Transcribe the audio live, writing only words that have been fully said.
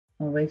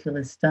Oh, Rachel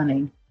is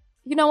stunning.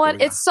 You know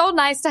what? It's so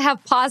nice to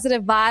have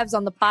positive vibes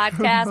on the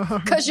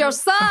podcast because your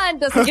son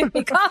doesn't give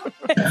me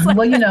confidence.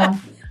 Well, you know,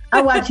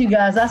 I watch you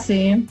guys. I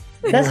see him.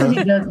 That's what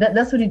he does.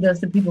 That's what he does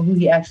to people who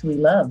he actually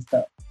loves,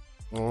 though.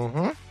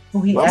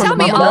 Who he Tell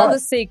me all the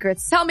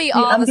secrets. Tell me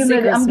all the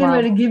secrets. I'm getting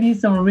ready to give you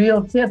some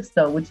real tips,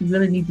 though. What you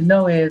really need to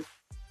know is,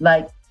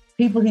 like,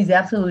 people he's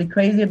absolutely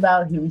crazy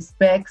about, he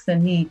respects,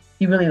 and he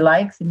really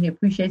likes, and he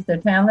appreciates their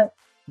talent.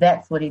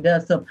 That's what he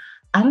does. So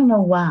I don't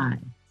know why.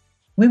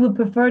 We would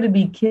prefer to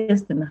be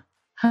kissed and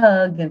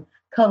hug and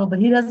cuddle, but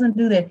he doesn't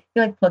do that.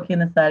 He like pluck you in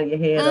the side of your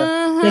head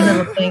or say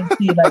little things to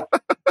you like,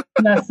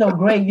 not so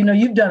great. You know,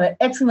 you've done an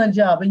excellent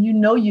job, and you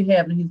know you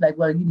have. And he's like,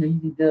 well, you know, you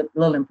need a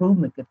little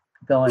improvement could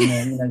go in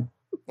there. You know,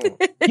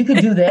 you could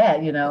do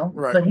that. You know,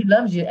 Right. But he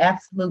loves you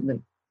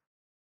absolutely.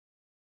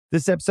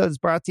 This episode is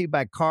brought to you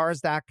by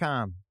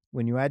Cars.com.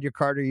 When you add your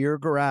car to your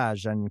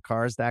garage on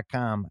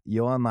Cars.com,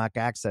 you'll unlock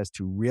access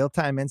to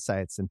real-time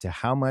insights into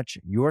how much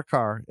your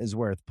car is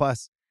worth.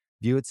 Plus,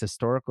 view its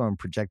historical and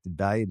projected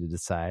value to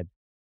decide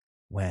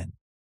when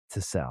to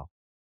sell.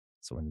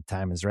 So when the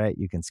time is right,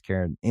 you can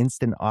secure an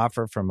instant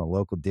offer from a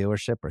local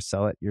dealership or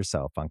sell it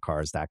yourself on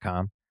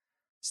Cars.com.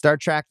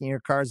 Start tracking your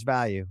car's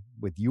value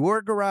with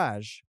your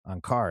garage on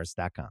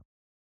Cars.com.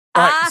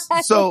 I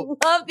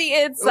love the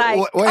insight.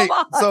 Wait,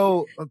 Come on.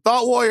 so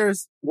Thought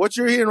Warriors, what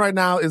you're hearing right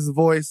now is the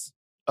voice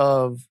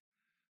of,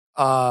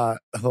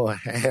 look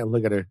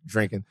at her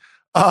drinking.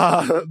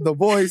 The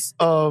voice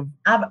of.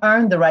 I've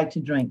earned the right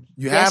to drink.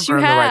 You Yes, have you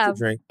earned the right to have.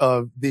 drink.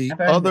 Of the I've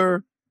earned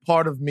other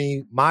part of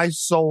me, my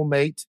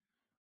soulmate.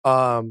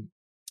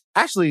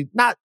 Actually,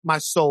 not my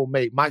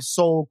soulmate, my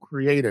soul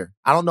creator.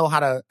 I don't know how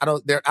to. I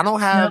don't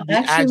have the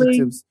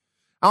adjectives.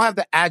 I don't have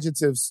the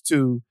adjectives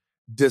to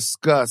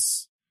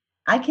discuss.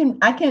 I can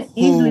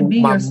easily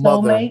be my your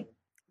soulmate.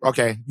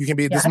 Okay, you can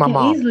be. This is I my can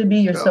mom. easily be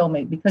your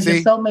soulmate because See?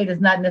 your soulmate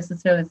is not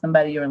necessarily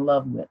somebody you're in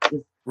love with.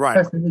 It's Right.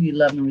 a person who you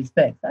love and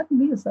respect. I can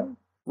be your soulmate.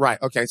 Right.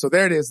 Okay. So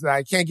there it is.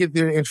 I can't get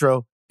through the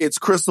intro. It's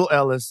Crystal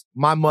Ellis.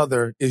 My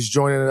mother is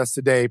joining us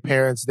today.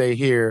 Parents' Day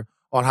here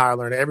on Higher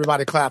Learning.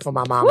 Everybody clap for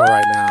my mama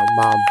right now.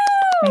 Mom.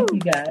 Thank you,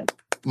 guys.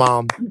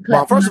 Mom.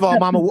 First of all,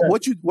 Mama,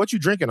 what you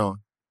drinking on?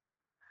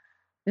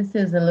 This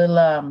is a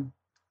little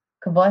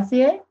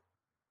Cavassier.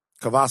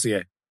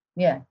 Cavassier.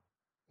 Yeah.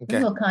 Okay. A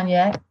little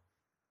cognac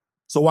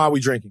So why are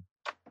we drinking?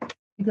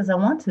 because I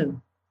want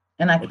to,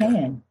 and I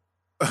can.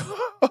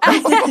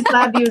 I'm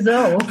 65 years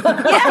old.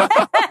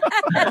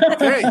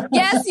 Hey.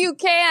 Yes, you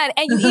can.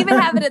 And you even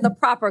have it in the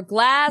proper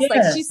glass. Like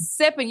Yeah. she's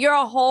sipping. You're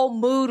a whole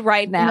mood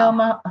right You know,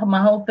 now.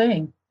 my whole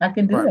thing. I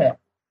can do Right. that.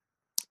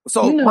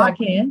 So You know Mom, I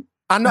can.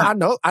 I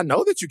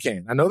know that you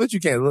can. I know that you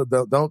can. Look,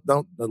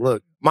 don't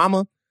look,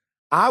 Mama.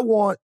 I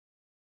want.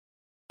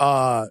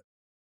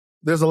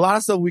 There's a lot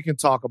of stuff we can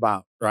talk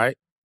about, right?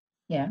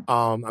 Yeah.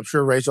 I'm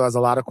sure Rachel has a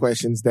lot of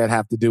questions that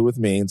have to do with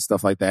me and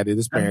stuff like that. It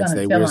is I'm Parents'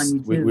 gonna Day. tell on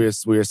you, too.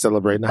 We're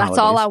celebrating the That's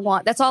holidays. all I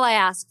want. That's all I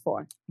ask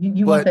for.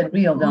 You want But- that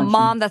real, don't you?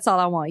 Mom, that's all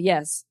I want.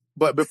 Yes.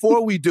 But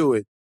before we do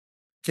it,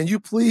 can you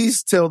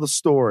please tell the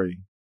story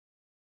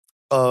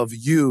of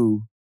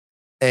you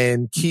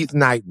and Keith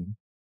Knighton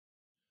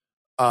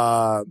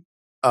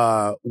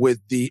with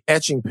the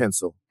etching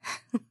pencil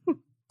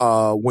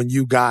when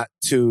you got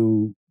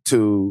to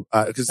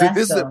because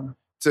this is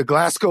to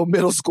Glasgow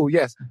Middle School.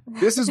 Yes,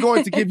 this is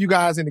going to give you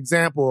guys an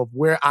example of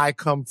where I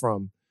come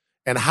from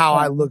and how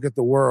I look at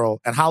the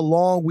world and how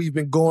long we've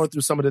been going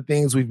through some of the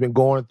things we've been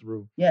going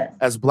through Yes.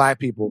 as Black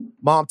people.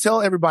 Mom,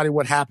 tell everybody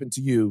what happened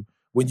to you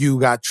when you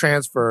got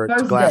transferred to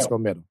First Glasgow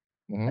day. Middle.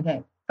 Mhm.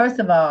 Okay. First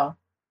of all,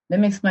 let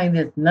me explain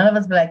this. None of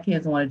us Black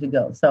kids wanted to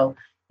go. So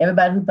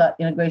everybody who thought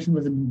integration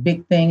was a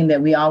big thing and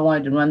that we all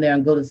wanted to run there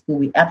and go to school,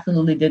 we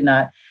absolutely did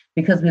not,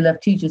 because we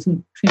left teachers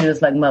who treated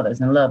us like mothers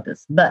and loved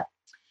us. But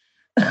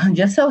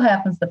just so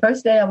happens, the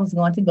first day I was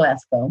going to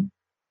Glasgow,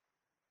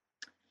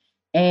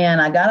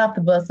 and I got off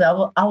the bus. I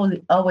was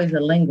always a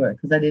lingerer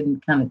because I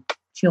didn't kind of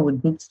chill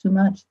with groups too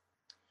much.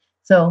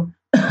 So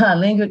I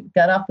lingered,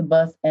 got off the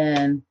bus,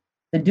 and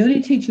the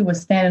duty teacher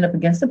was standing up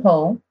against a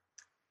pole,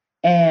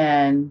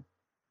 and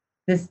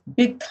this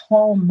big,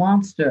 tall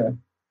monster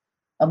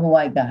of a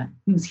white guy.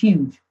 He was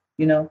huge,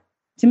 you know.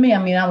 To me,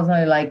 I mean, I was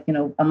only like, you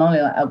know,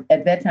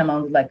 at that time, I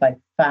was like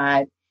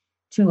 5'2"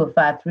 or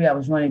 5'3". I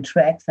was running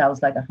tracks. I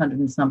was like 100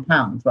 and some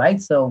pounds, right?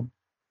 So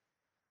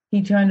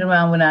he turned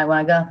around when I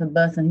got off the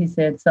bus and he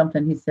said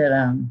something. He said,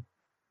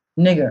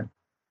 nigger,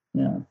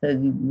 you know,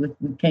 said,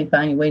 we can't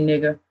find your way,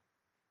 nigger.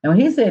 And when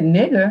he said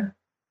nigger,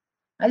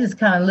 I just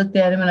kind of looked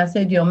at him and I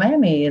said, your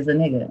mammy is a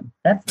nigger.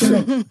 That's the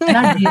nigger. And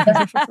I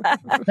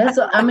did. That's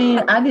I mean,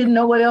 I didn't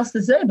know what else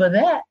to say but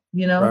that,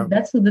 you know, Right.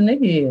 That's who the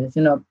nigger is,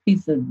 you know, a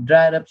piece of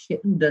dried up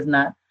shit who does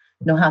not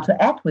know how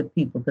to act with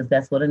people, because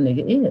that's what a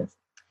nigger is.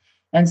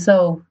 And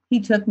so he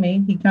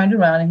turned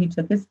around and he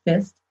took his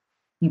fist,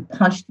 he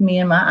punched me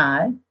in my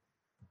eye.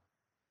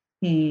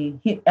 He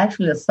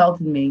actually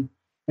assaulted me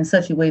in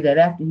such a way that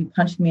after he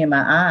punched me in my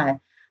eye,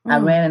 I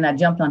ran and I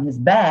jumped on his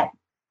back,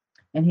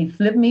 and he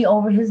flipped me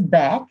over his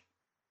back,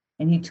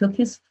 and he took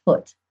his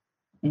foot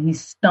and he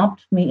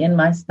stomped me in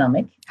my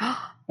stomach,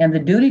 And the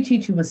duty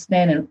teacher was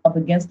standing up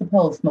against the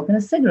pole smoking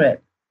a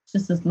cigarette. It's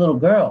just this little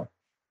girl,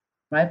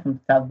 right, from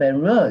South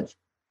Baton Rouge.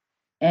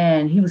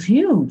 And he was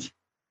huge.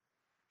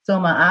 So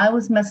my eye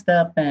was messed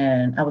up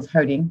and I was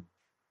hurting.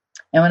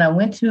 And when I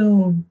went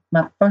to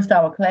my first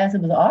hour class,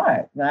 it was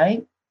art,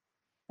 right?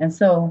 And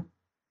so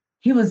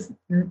he was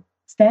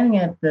standing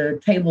at the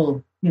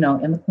table, in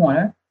the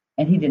corner,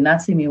 and he did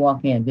not see me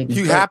walk in.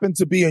 You happened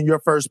to be in your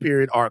first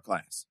period art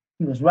class.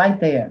 He was right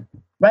there.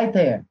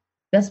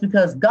 That's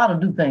because God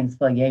will do things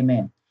for you,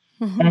 amen.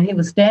 Mm-hmm. And he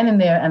was standing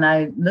there, and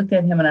I looked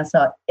at him, and I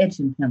saw an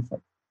etching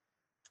pencil.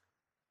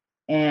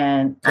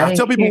 And I'll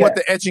tell people what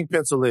the etching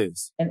pencil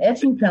is. An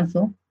etching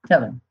pencil,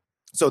 tell him.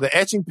 So the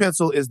etching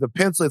pencil is the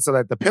pencil. It's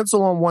like the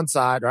pencil on one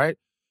side, right?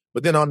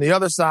 But then on the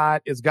other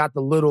side, it's got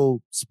the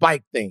little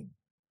spike thing,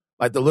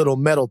 like the little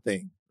metal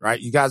thing, right?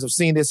 You guys have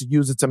seen this. You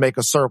use it to make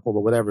a circle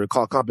or whatever. It's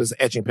called compass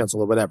etching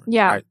pencil or whatever.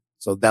 Yeah. Right?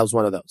 So that was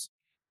one of those.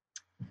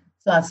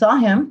 So I saw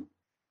him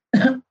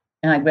and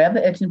I grabbed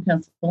the etching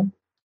pencil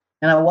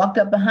and I walked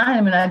up behind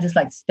him and I just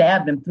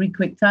stabbed him 3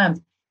 quick times.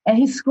 And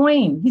he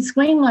screamed. He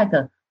screamed like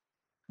a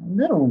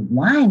little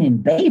whining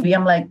baby.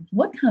 I'm like,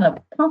 what kind of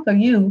punk are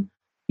you?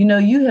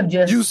 You have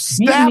just you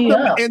stabbed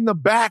him in the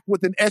back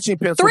with an etching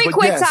pencil. 3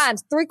 quick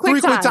times. 3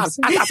 quick times.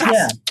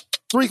 Yeah.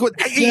 3 quick.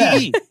 Yeah.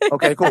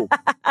 Okay, cool.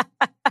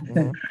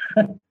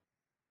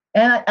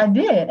 And I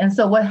did. And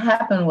so what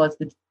happened was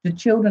the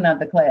children of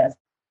the class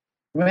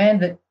ran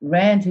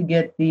to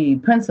get the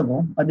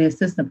principal or the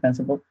assistant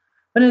principal.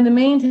 But in the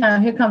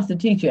meantime, here comes the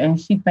teacher, and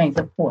she faints.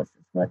 Of course,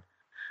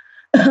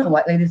 that's what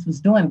white ladies was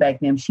doing back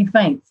then. She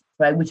faints,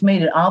 right, which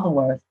made it all the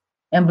worse.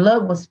 And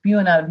blood was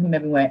spewing out of him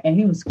everywhere, and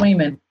he was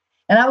screaming.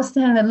 And I was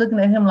standing there looking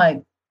at him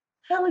like,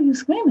 hell are you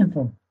screaming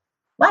for?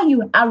 Why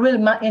you?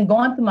 And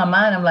going through my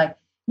mind, I'm like,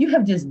 you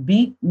have just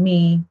beat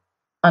me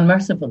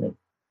unmercifully.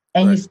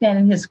 And you're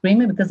standing here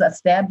screaming because I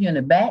stabbed you in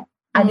the back?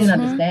 I didn't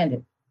understand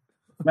it.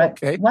 Right?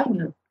 Okay. Why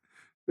you?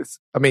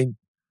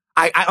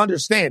 I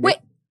understand. Wait,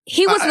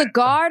 he was the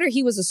guard or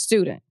he was a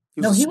student?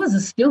 He was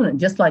a student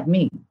just like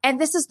me.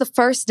 And this is the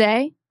first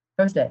day?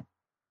 First day.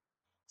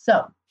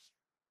 So,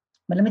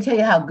 but let me tell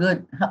you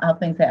how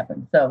things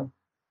happen. So,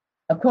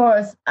 of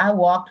course, I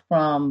walked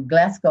from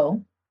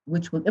Glasgow,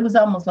 it was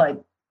almost like,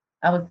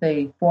 I would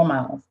say 4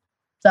 miles.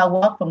 So I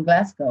walked from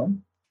Glasgow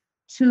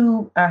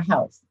to our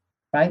house,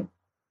 right?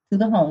 To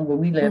the home where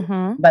we lived.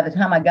 Mm-hmm. By the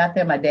time I got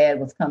there, my dad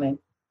was coming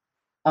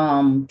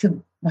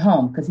to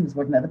home because he was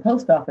working at the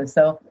post office.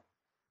 So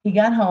he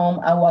got home.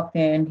 I walked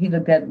in. He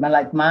looked at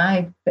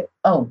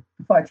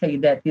before I tell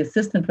you that, the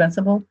assistant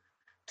principal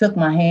took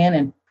my hand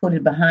and put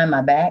it behind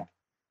my back,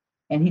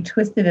 and he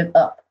twisted it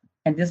up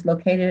and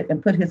dislocated it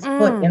and put his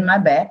foot in my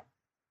back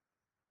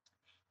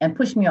and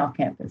pushed me off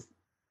campus.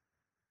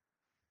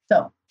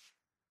 So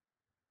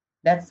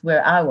that's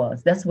where I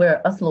was. That's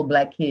where us little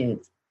Black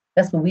kids,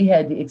 that's what we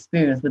had to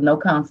experience with no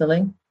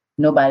counseling,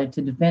 nobody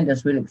to defend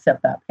us really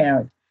except our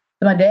parents.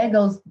 So my dad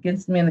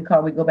gets me in the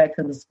car. We go back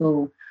to the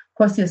school. Of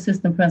course, the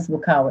assistant principal,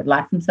 Coward,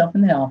 locked himself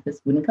in the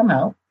office, wouldn't come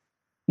out.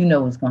 You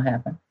know what's going to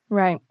happen.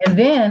 Right. And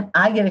then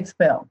I get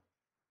expelled.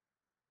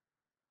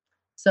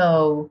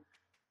 So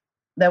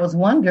there was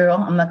one girl,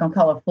 I'm not going to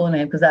call her full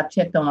name because I've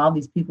checked on all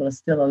these people are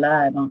still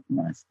alive.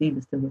 Steve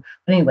is still here.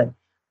 But anyway,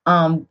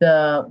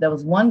 there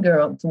was one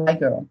girl, it's a white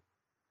girl,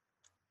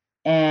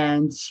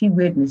 and she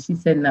witnessed, she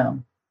said,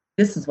 no,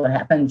 this is what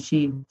happened.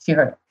 She hurt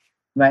her,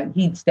 right?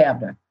 He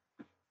stabbed her.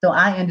 So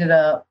I ended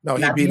up. No,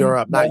 he beat her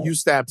up. Not you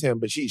stabbed him,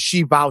 but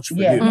she vouched for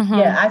you. Mm-hmm.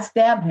 Yeah, I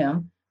stabbed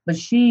him, but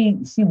she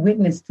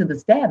witnessed to the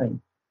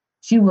stabbing.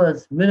 She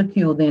was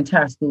ridiculed the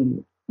entire school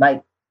year.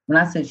 Like when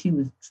I said she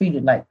was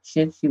treated like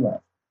shit, she was.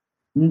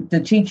 The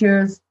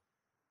teachers,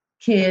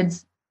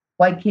 kids,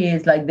 white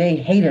kids, like they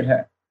hated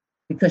her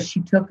because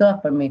she took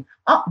up for me.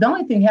 The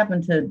only thing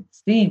happened to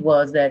Steve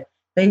was that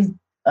they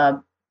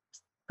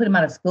put him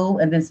out of school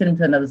and then sent him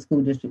to another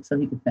school district so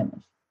he could finish.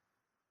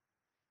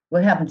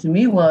 What happened to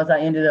me was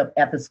I ended up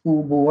at the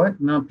school board.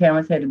 My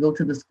parents had to go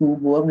to the school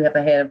board. We had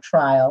to have a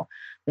trial.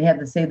 They had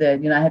to say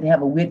that, I had to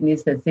have a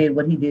witness that said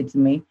what he did to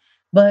me.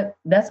 But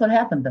that's what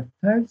happened the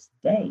first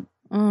day.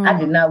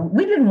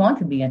 We didn't want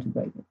to be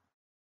integrated.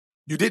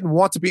 You didn't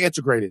want to be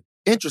integrated.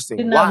 Interesting.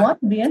 Did not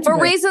want to be integrated.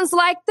 For reasons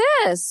like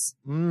this.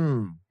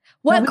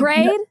 What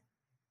grade?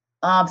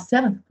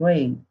 7th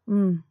grade.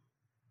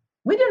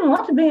 We didn't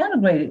want to be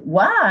integrated.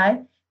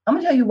 Why? I'm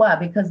going to tell you why.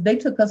 Because they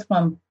took us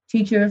from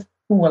teachers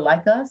who were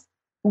like us,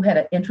 who had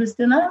an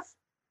interest in us,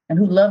 and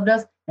who loved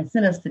us, and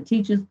sent us to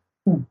teachers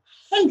who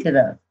hated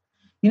us.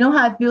 You know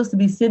how it feels to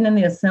be sitting in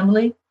the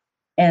assembly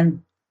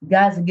and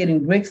guys are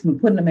getting bricks and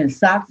putting them in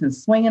socks and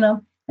swinging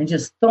them and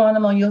just throwing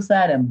them on your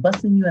side and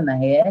busting you in the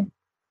head?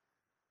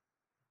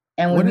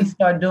 And when we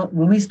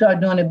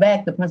start doing it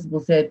back, the principal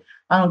said,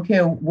 I don't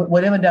care,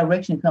 whatever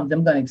direction comes,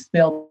 I'm going to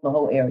expel the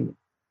whole area.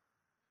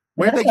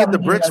 Where'd they get the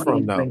bricks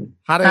from, though?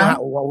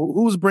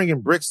 Who's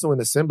bringing bricks to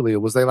an assembly?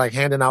 Was they like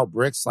handing out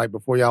bricks like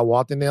before y'all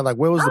walked in there? Like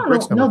where was the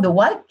bricks coming from? No, the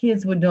white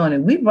kids were doing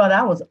it. We brought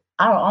our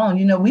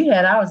own. We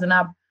had ours in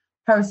our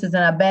purses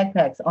and our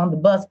backpacks on the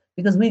bus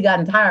because we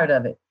gotten tired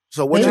of it.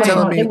 So what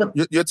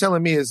you're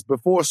telling me is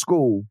before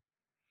school,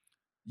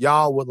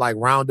 y'all would like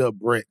round up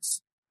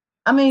bricks.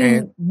 I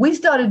mean, we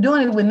started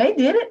doing it when they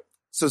did it.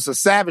 So it's a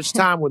savage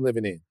time we're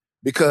living in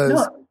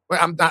because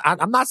I'm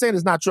not saying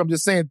it's not true. I'm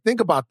just saying,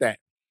 think about that.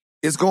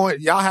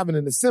 Y'all having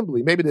an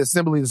assembly. Maybe the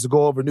assembly is to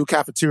go over new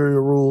cafeteria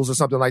rules or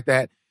something like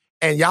that.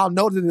 And y'all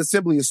know that the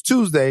assembly is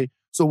Tuesday.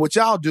 So what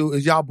y'all do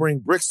is y'all bring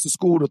bricks to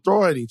school to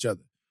throw at each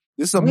other.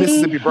 This is a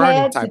Mississippi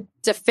Burning type.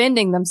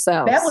 Defending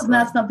themselves. That was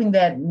not something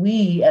that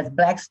we as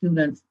Black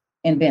students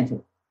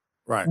invented.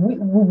 Right.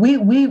 We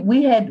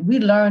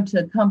learned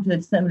to come to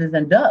assemblies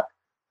and duck.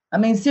 I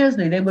mean,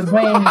 seriously, they would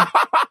bring.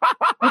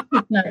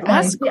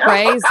 That's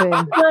crazy.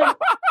 Like,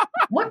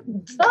 what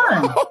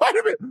fun? Wait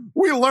a minute.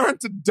 We learned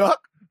to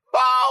duck.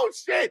 Oh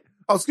shit!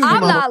 Oh, excuse me,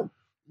 Mama.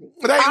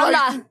 Wait.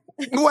 I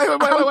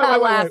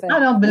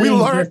don't believe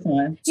this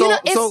one.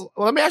 So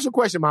let me ask you a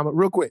question, Mama,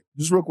 real quick.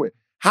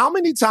 How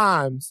many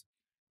times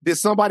did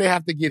somebody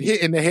have to get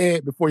hit in the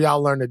head before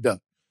y'all learned to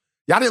duck?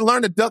 Y'all didn't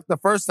learn to duck the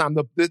first time.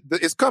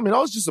 It's coming.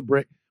 Oh, it's just a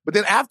brick. But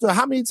then after,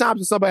 how many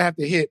times did somebody have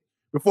to hit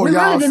before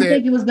y'all didn't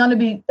think it was going to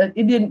be?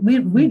 It didn't.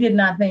 We did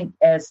not think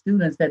as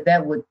students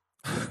that would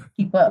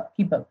keep up.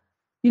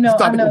 You know,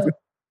 I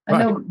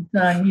know,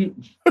 son.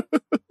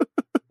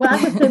 Well, I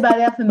could say by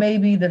after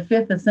maybe the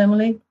fifth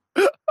assembly.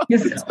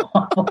 It's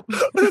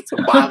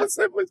 5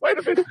 assemblies. Wait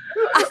a minute.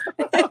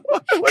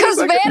 Because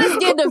Van is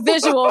getting a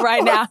visual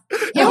right now.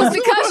 It was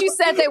because you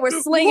said they were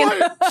slinging.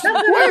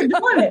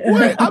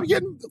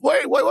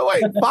 Wait.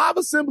 5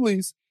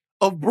 assemblies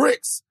of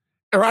bricks,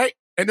 all right?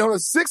 And on the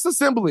 6th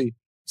assembly,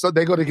 so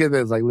they go together.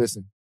 It's like,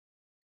 listen.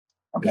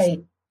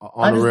 Okay.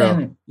 On the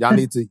real, y'all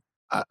need to,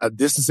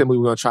 this assembly,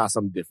 we're going to try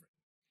something different.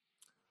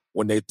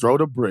 When they throw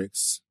the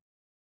bricks,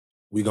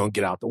 we're going to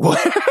get out the way.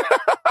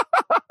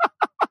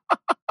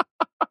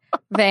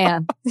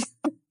 Van.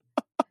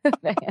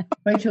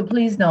 Rachel,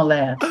 please don't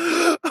laugh.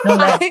 Don't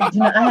laugh. You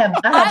know,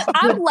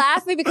 I'm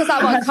laughing because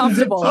I'm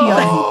uncomfortable.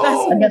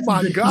 Oh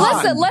my God.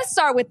 Listen, let's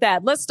start with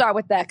that.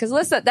 Because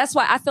listen, that's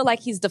why I feel like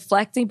he's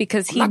deflecting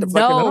because he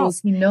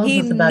knows. He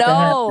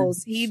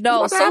knows.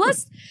 So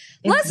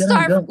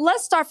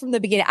let's start from the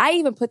beginning. I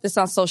even put this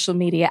on social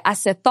media. I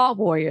said thought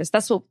warriors.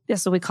 That's what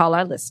we call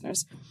our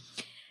listeners.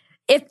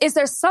 Is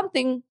there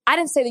something, I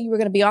didn't say that you were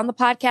going to be on the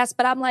podcast,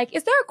 but I'm like,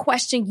 is there a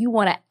question you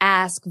want to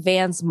ask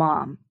Van's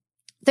mom?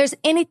 If there's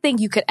anything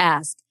you could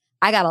ask.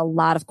 I got a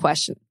lot of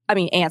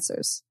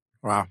answers.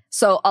 Wow.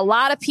 So a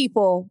lot of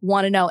people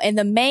want to know. And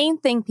the main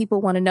thing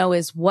people want to know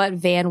is what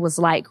Van was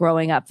like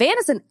growing up. Van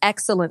is an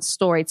excellent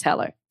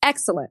storyteller.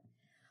 Excellent.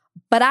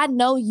 But I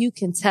know you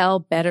can tell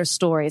better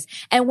stories.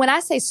 And when I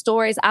say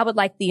stories, I would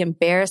like the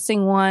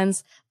embarrassing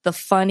ones, the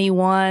funny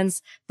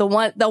ones, the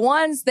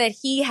ones that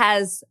he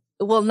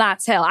will not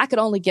tell. I could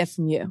only get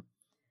from you.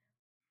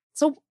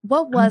 So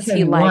what was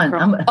he like?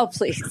 Oh,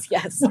 please.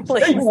 Yes,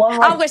 please.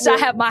 I wish I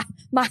had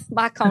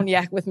my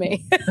cognac with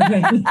me.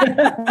 Okay.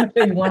 I'll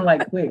tell you one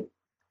like quick.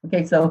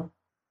 Okay, so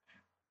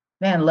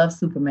Van loved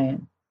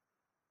Superman.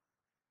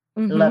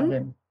 Mm-hmm. Loved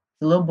him.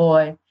 The little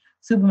boy.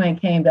 Superman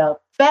came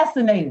out,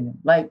 fascinated him.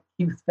 Like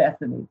he was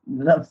fascinated.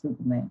 He loved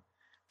Superman.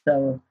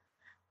 So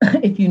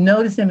if you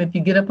notice him, if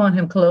you get up on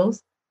him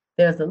close,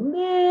 there's a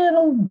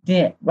little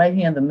dent right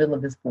here in the middle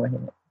of his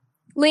forehead.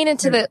 Lean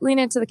into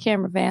the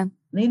camera, Van.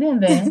 Lean in,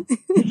 Van.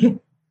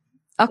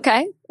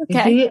 Okay.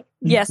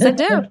 Yes, I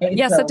do.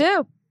 Okay, I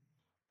do.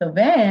 So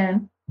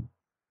Van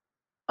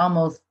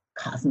almost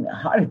caused me a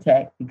heart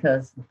attack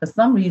because for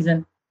some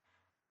reason,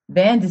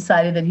 Van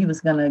decided that he was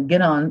going to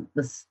get on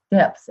the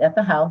steps at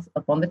the house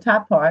up on the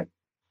top part,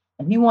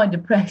 and he wanted to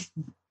practice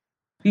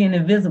being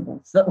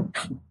invisible. So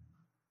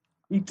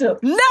he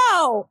took.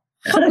 No!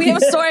 We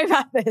have a story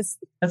about this.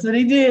 That's what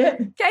he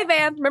did. Okay,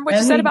 Van. Remember what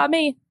you said about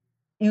me?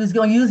 He was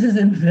going to use his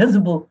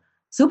invisible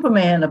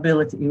Superman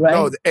ability, right?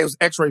 No, it was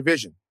X-ray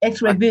vision.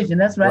 X-ray vision,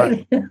 that's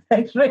right.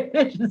 X-ray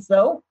vision.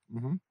 So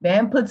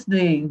Van puts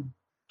the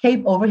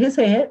cape over his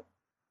head,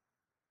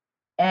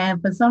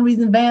 and for some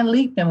reason Van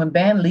leaped. And when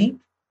Van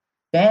leaped,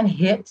 Van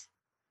hit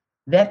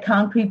that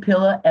concrete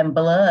pillar, and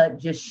blood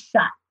just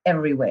shot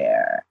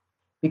everywhere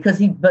because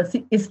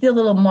it's still a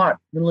little mark,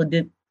 the little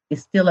dip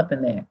is still up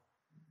in there.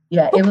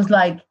 Yeah, it was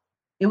like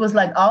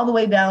all the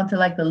way down to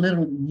like the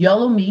little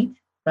yellow meat,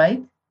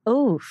 right?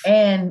 Oof.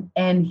 And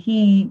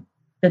the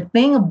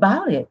thing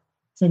about it,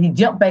 said he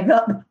jumped back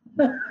up.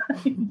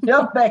 He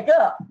jumped back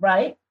up,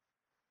 right?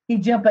 He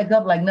jumped back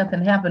up like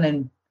nothing happened.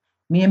 And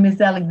me and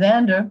Miss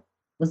Alexander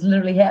was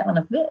literally having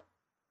a fit.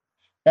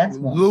 That's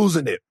one.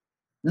 Losing it.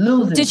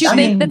 Did you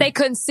think that they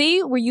couldn't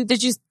see?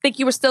 Did you think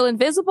you were still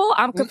invisible?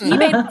 He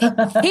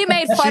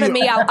made fun of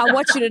me. I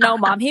want you to know,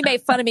 Mom. He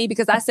made fun of me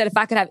because I said if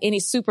I could have any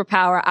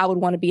superpower, I would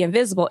want to be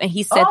invisible. And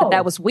he said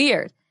that was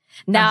weird.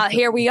 Now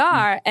here we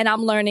are, and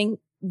I'm learning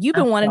you've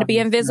been wanting to be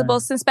invisible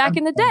since back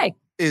in the day.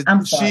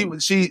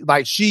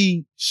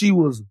 She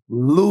was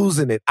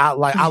losing it.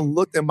 I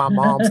looked in my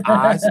mom's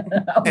eyes,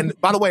 and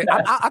by the way,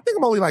 I think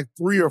I'm only like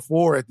 3 or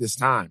 4 at this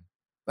time.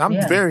 I'm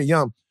very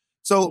young,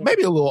 so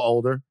maybe a little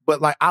older.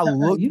 But like I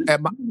looked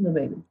at my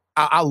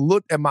I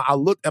looked at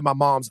my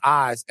mom's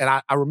eyes, and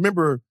I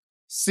remember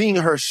seeing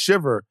her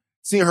shiver,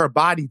 seeing her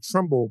body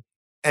tremble,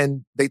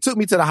 and they took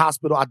me to the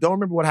hospital. I don't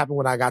remember what happened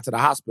when I got to the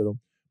hospital,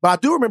 but I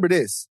do remember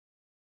this.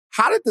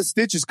 How did the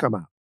stitches come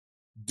out?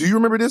 Do you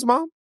remember this,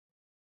 Mom?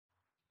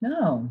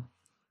 No.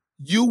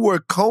 You were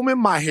combing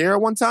my hair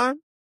one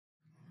time?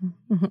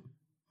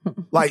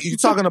 Like, you're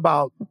talking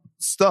about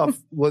stuff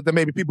that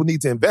maybe people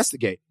need to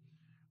investigate.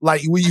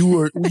 Like,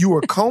 you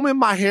were combing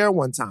my hair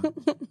one time.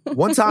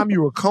 One time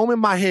you were combing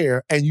my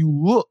hair and you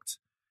looked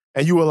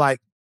and you were like,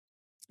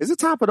 is it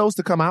time for those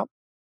to come out?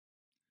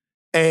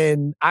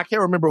 And I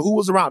can't remember who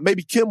was around.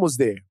 Maybe Kim was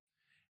there.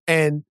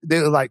 And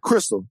they were like,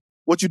 Crystal,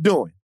 what you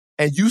doing?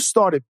 And you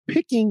started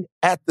picking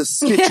at the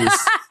stitches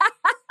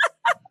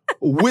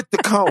with the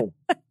comb.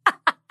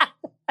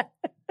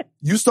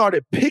 You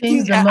started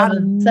picking at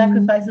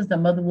sacrifices the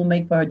mother will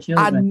make for her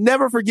children. I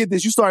never forget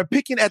this. You started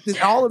picking at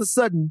this. All of a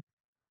sudden,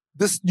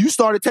 you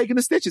started taking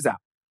the stitches out.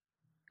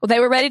 Well, they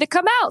were ready to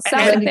come out.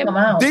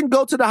 Didn't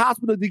go to the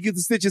hospital to get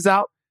the stitches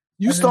out.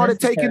 You started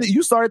taking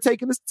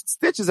the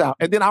stitches out.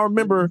 And then I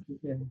remember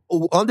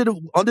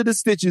under the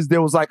stitches,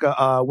 there was like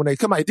when they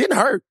come out, it didn't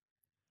hurt.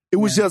 It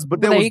was just,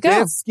 but there was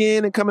dead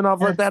skin and coming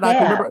off like that.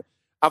 I remember.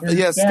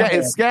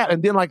 It's scab.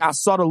 And then like I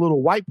saw the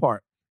little white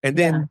part. And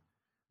then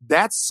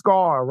that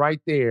scar right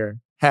there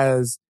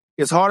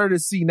it's harder to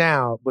see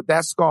now, but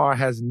that scar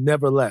has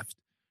never left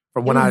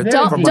from when I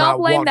don't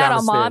blame that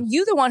on Mom.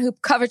 You the one who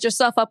covered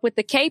yourself up with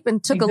the cape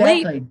and took a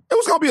leap. It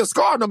was going to be a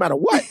scar no matter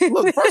what.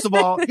 Look, first of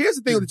all, here's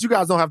the thing that you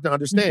guys don't have to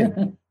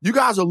understand. You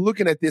guys are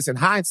looking at this in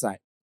hindsight.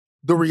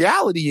 The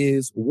reality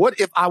is, what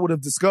if I would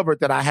have discovered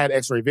that I had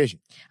X-ray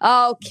vision?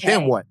 Okay.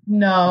 Then what?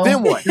 No.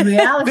 Then what? The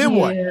reality then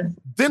what? is...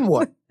 Then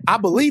what? I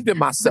believed in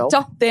myself.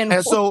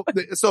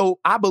 So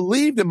I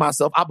believed in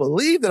myself. I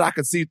believed that I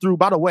could see through,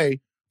 by the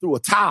way, through a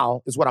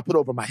towel is what I put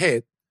over my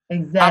head.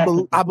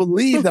 Exactly. I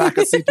believe that I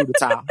could see through the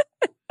towel.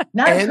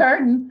 Not a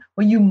curtain,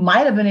 where you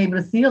might have been able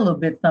to see a little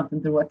bit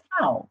something through a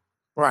towel.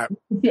 Right.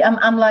 See,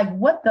 I'm like,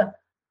 what the?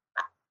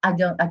 I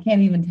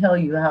can't even tell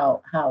you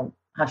how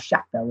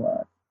shocked I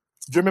was.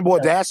 Do you remember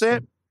what Dad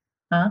said?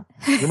 Huh?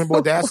 Do you remember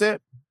what Dad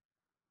said?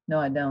 No,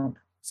 I don't.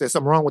 Said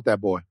something wrong with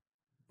that boy.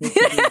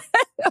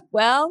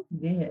 Well.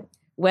 Yeah.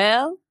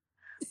 Well.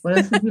 What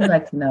else would you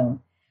like to know?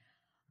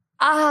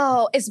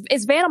 Oh,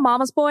 is Van a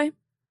mama's boy?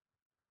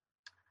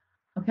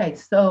 Okay,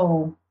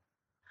 so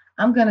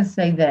I'm going to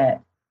say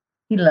that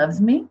he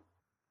loves me.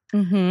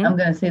 Mm-hmm. I'm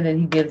going to say that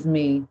he gives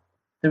me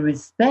the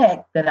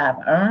respect that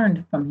I've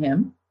earned from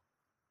him,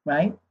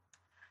 right?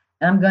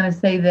 And I'm going to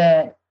say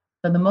that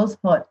for the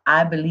most part,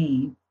 I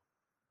believe.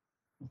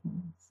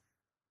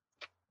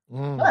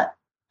 But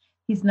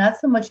he's not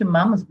so much a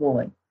mama's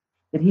boy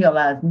that he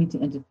allows me to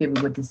interfere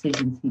with what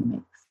decisions he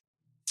makes.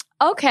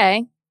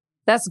 Okay,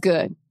 that's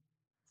good.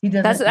 He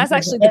doesn't. That's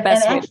actually the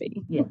best way to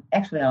be. Yeah,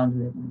 actually, I don't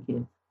do that with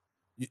kids.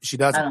 She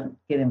doesn't. I don't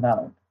get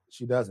involved.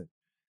 She doesn't.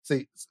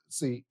 See.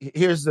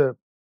 Here's the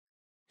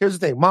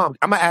thing, Mom.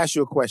 I'm gonna ask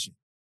you a question.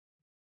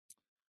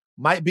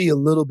 Might be a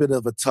little bit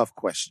of a tough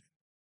question.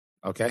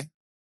 Okay.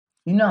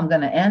 You know, I'm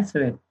gonna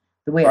answer it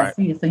the way I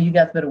see it. So you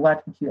guys better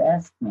watch what you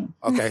ask me.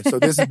 Okay. So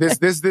this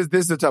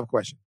is a tough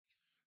question.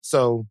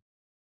 So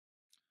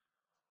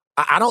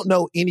I don't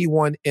know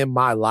anyone in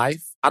my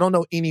life. I don't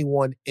know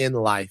anyone in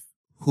life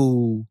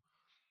who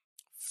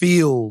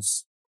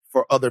feels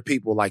for other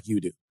people like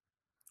you do.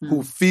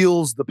 Who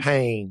feels the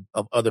pain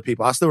of other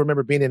people. I still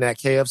remember being in that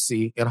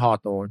KFC in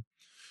Hawthorne.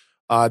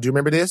 Do you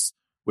remember this?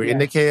 We're in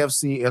the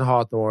KFC in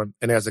Hawthorne,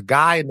 and there's a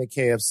guy in the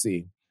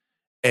KFC,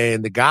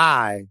 and the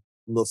guy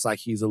looks like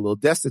he's a little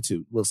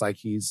destitute, looks like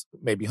he's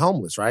maybe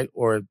homeless, right?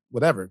 Or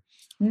whatever.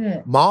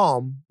 Yeah.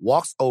 Mom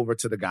walks over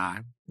to the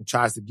guy and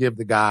tries to give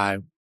the guy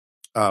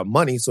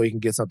money so he can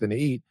get something to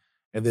eat,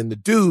 and then the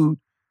dude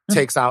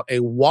takes out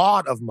a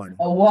wad of money.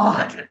 A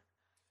wad.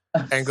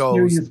 And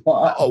goes,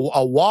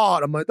 a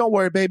wad. I'm like, don't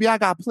worry, baby, I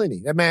got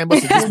plenty. That man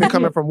must have just been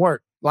coming from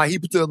work. Like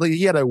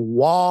he had a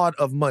wad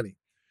of money.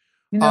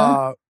 You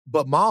know?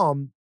 But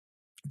Mom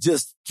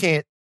just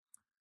can't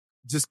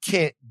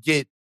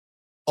get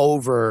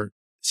over.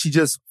 She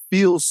just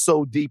feels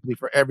so deeply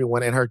for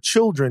everyone, and her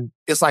children.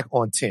 It's like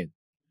on 10.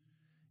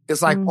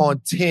 It's like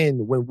on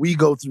 10 when we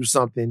go through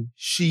something,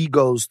 she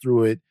goes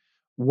through it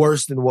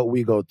worse than what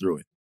we go through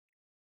it.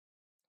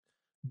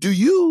 Do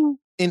you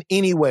in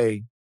any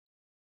way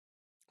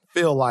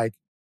feel like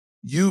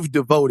you've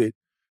devoted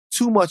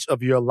too much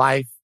of your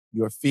life,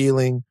 your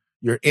feeling,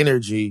 your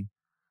energy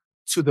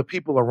to the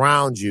people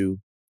around you,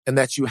 and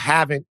that you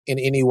haven't in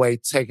any way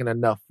taken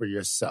enough for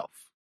yourself?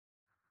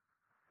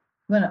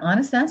 You want an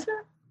honest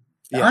answer?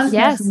 The honest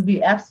answer would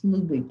be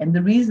absolutely. And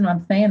the reason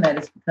I'm saying that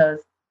is because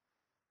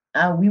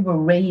we were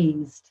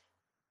raised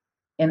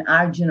in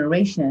our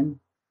generation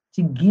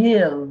to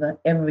give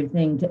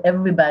everything to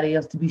everybody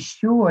else, to be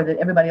sure that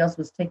everybody else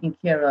was taken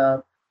care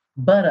of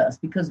but us,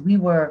 because we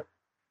were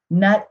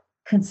not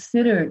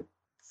considered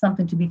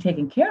something to be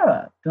taken care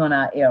of during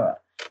our era.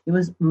 It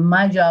was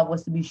my job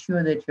was to be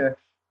sure that your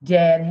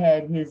dad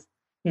had his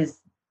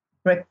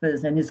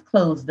breakfast and his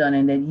clothes done,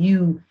 and that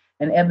you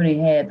and Ebony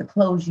had the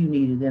clothes you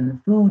needed and the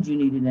food you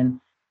needed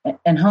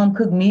and home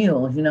cooked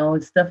meals,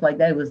 and stuff like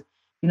that. It was,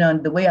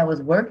 and the way I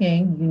was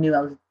working,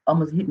 I was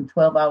almost hitting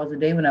 12 hours a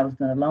day when I was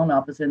doing a loan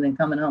officer and then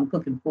coming home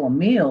cooking 4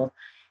 meals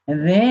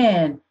and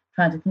then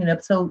trying to clean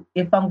up. So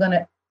if I'm going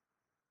to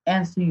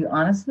answer you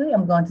honestly,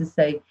 I'm going to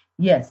say,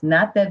 yes,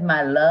 not that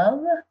my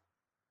love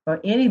for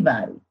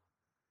anybody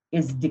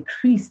is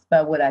decreased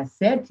by what I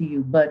said to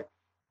you, but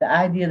the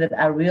idea that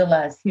I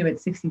realized here at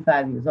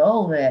 65 years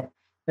old that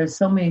there's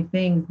so many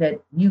things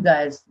that you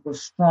guys were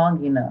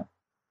strong enough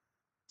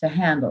to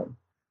handle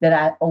that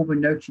I over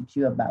nurtured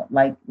you about,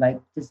 like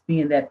just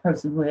being that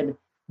person who had to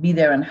be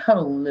there and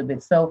huddle a little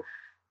bit. So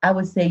I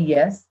would say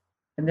yes,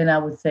 and then I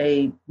would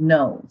say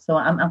no. So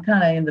I'm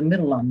kind of in the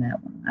middle on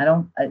that one.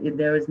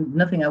 There is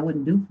nothing I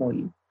wouldn't do for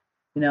you.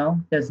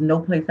 There's no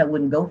place I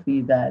wouldn't go for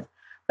you guys.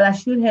 But I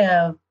should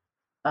have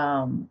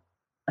known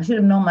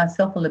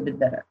myself a little bit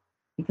better,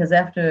 because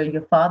after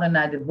your father and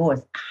I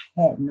divorced,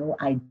 I had no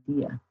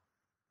idea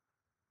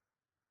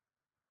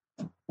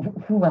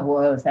who I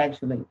was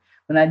actually.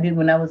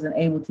 When I wasn't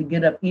able to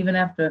get up, even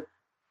after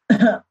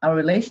our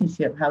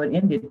relationship, how it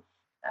ended,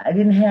 I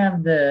didn't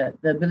have the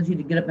ability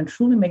to get up and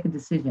truly make a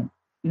decision.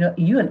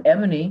 You and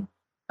Ebony,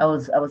 I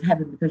was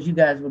happy because you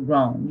guys were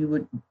grown. You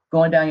were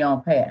going down your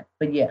own path.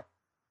 But yeah.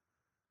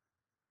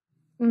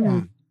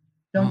 Mm-hmm.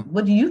 Yeah.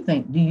 What do you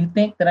think? Do you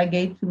think that I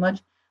gave too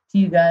much to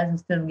you guys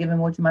instead of giving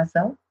more to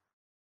myself?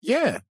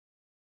 Yeah.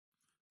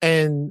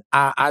 And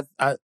I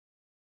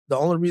the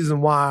only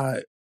reason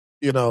why,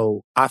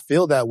 I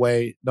feel that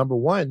way, number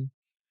one,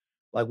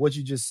 like what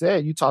you just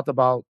said, you talked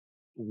about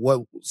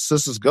what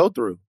sisters go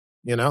through,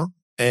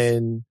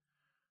 and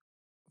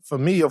for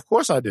me, of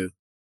course I do.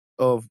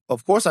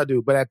 Of course I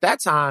do. But at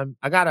that time,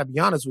 I got to be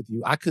honest with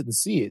you, I couldn't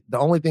see it. The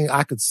only thing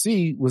I could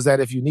see was that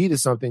if you needed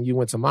something, you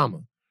went to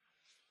mama.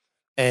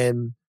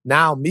 And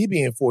now me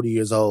being 40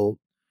 years old,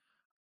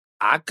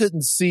 I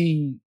couldn't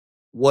see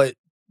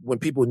when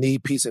people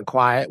need peace and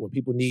quiet, when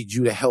people need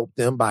you to help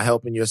them by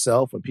helping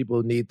yourself, when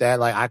people need that,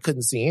 like I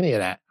couldn't see any of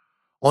that.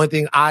 Only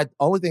thing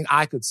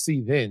I could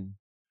see then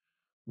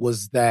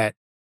was that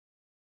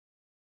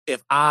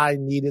if I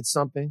needed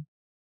something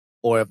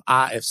or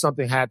if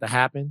something had to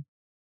happen,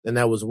 then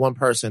there was one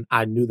person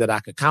I knew that I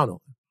could count on.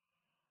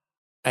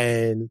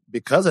 And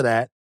because of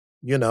that,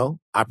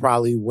 I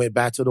probably went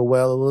back to the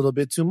well a little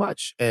bit too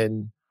much.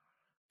 And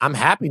I'm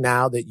happy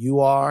now that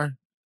you are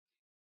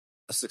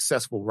a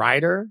successful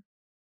writer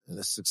and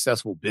a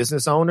successful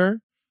business owner,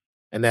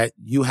 and that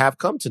you have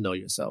come to know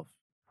yourself.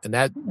 And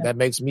that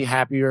makes me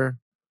happier.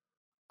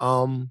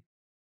 That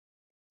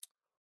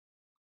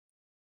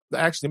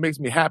actually makes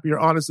me happier,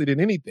 honestly, than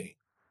anything.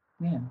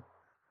 Yeah.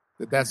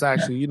 That's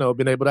actually,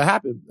 been able to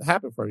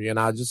happen for you.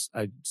 And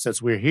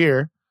since we're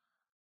here,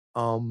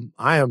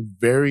 I am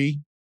very,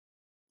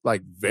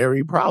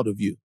 very proud of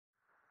you.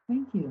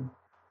 Thank you.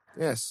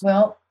 Yes.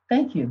 Well,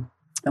 thank you.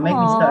 Don't make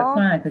me start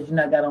crying because you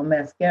not got on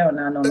mascara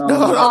now. No.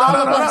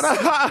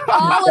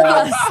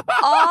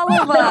 All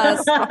of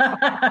us.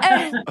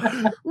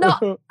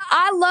 No,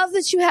 I love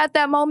that you had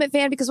that moment,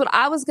 Van, because what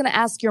I was going to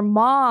ask your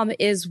mom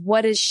is,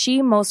 what is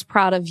she most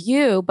proud of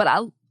you? But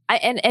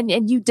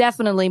and you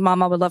definitely,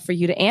 Mom, I would love for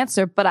you to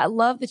answer, but I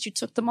love that you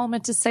took the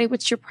moment to say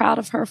what you're proud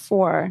of her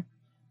for.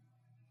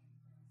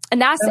 And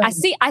now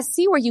I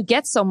see where you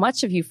get so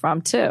much of you from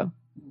too.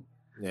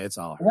 Yeah, it's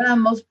all. What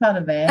I'm most proud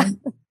of,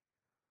 Van,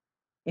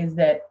 he's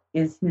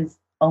his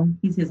own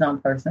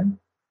person,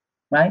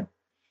 right?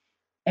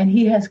 And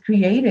he has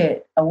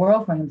created a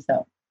world for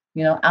himself,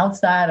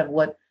 outside of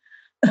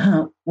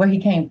where he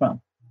came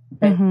from.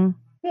 Okay? Mm-hmm.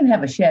 He didn't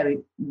have a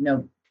shabby,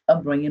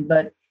 upbringing,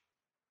 but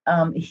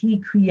he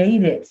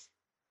created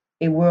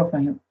a world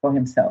for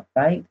himself,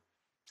 right?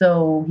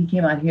 So he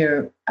came out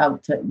here,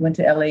 went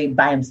to LA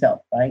by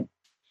himself, right?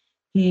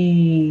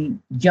 He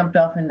jumped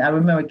off, and I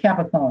remember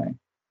Capricorn.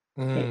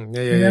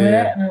 Remember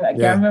that? I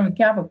can't remember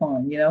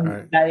Capricorn. He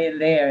got in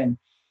there and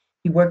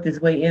he worked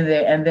his way in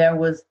there, and there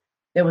was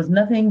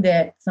nothing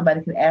that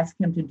somebody could ask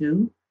him to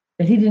do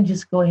that he didn't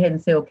just go ahead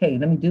and say, "Okay,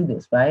 let me do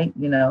this." Right?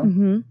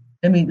 Mm-hmm.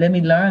 Let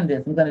me learn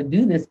this. I'm going to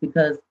do this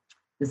because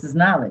this is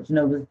knowledge.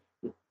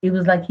 It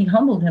was like he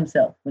humbled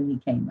himself when he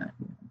came out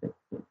here.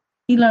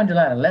 He learned a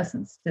lot of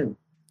lessons too,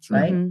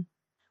 right? Mm-hmm.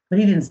 But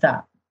he didn't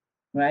stop,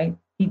 right?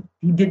 He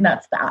did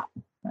not stop,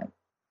 right?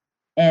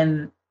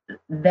 And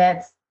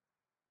that's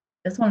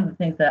one of the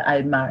things that I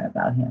admire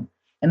about him.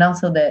 And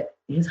also that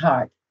his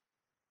heart,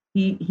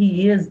 he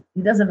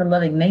does have a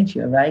loving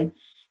nature, right?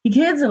 He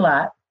kids a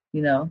lot,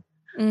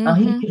 Mm-hmm.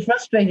 He gets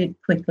frustrated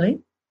quickly,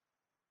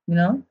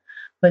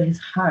 but his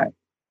heart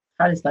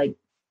is like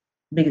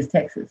big as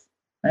Texas,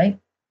 right?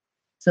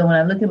 So when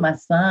I look at my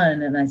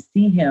son and I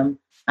see him,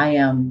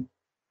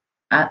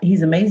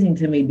 he's amazing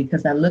to me,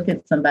 because I look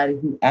at somebody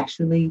who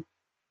actually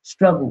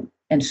struggled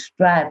and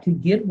strived to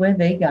get where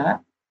they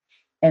got.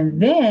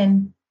 And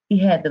then he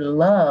had the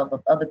love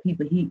of other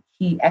people.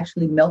 He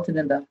actually melted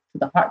into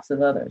the hearts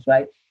of others,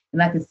 right?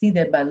 And I could see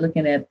that by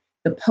looking at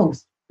the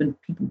posts when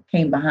people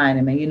came behind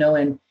him,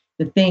 and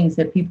the things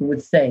that people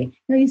would say. You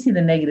know, you see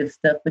the negative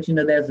stuff, but you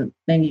know, there's a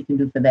thing you can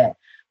do for that.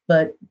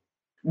 But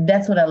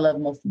that's what I love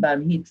most about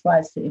him. He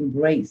tries to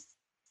embrace,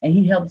 and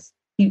he helps.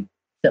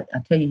 I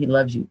tell you, he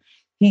loves you.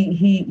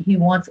 He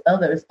wants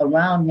others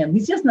around him.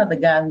 He's just not the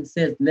guy who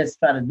says, let's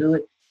try to do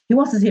it. He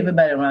wants to see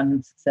everybody around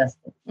him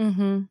successful.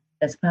 Mm-hmm.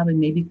 That's probably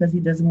maybe because he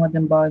doesn't want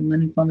them borrowing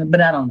money from him, but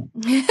I don't know.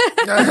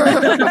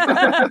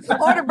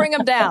 Or to bring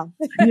him down.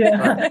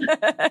 Yeah.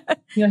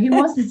 You know, he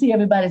wants to see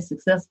everybody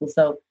successful.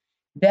 So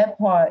that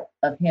part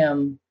of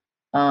him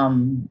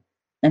and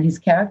his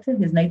character,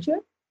 his nature,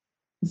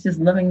 it's just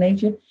loving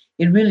nature.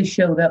 It really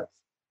showed up,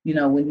 you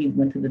know, when he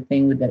went to the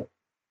thing with that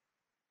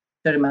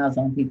 30 miles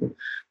on people.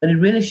 But it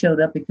really showed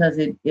up because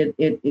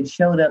it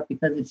showed up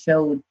because it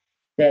showed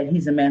that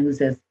he's a man who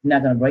says, you're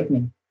not going to break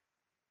me.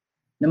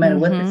 No matter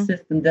what the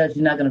system does,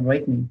 you're not going to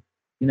break me,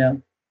 you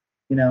know.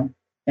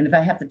 And if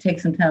I have to take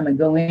some time and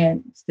go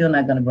in, still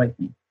not going to break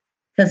me.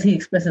 Because he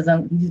expresses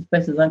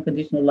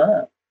unconditional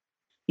love.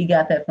 He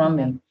got that from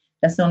me.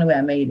 That's the only way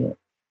I made it.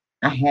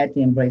 I had to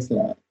embrace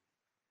love.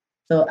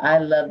 So I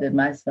love that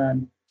my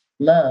son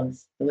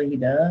loves the way he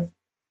does.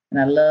 And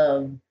I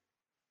love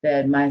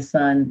that my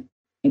son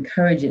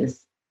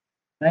encourages,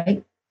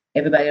 right,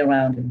 everybody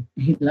around him.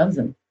 He loves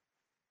them.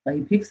 But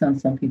he picks on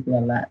some people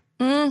a lot.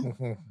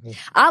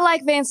 I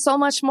like Van so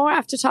much more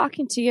after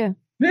talking to you.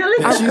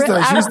 Really? I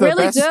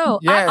really best, do.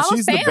 Yeah, I'm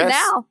she's a fan the best,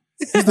 now.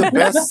 She's the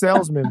best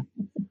salesman.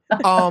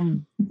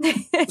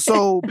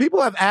 So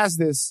people have asked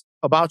this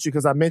about you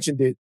because I mentioned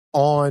it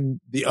on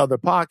the other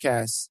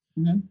podcast,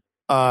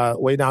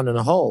 Way Down in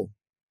the Hole.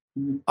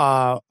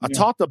 I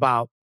talked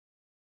about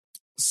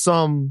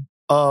some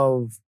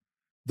of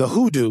the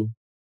hoodoo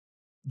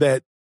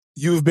that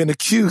you've been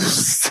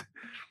accused.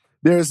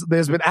 There's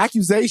been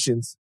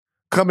accusations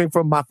coming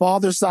from my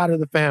father's side of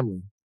the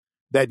family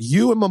that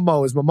you and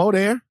Momo, is Momo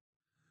there?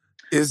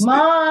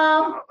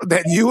 Mom,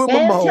 that you and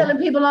Momo Momo telling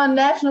people on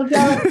national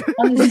television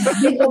on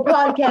this big old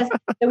podcast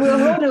that we're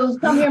hoodoos.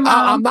 Come here,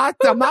 Mom.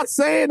 I'm not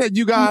saying that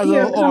you guys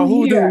are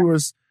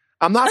hoodooers.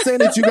 I'm not saying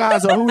that you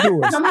guys are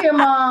hoodooers. Come here,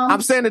 Mom.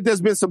 I'm saying that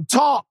there's been some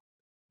talk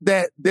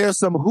that there's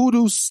some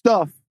hoodoo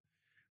stuff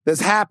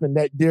that's happened,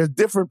 that there's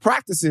different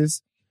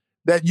practices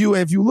that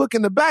if you look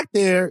in the back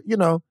there, you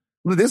know,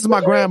 this is my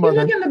grandmother.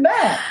 You look in the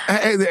back.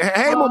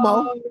 Hey,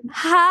 Momo.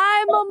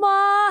 Hi,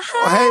 Mama.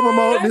 Hi. Hey,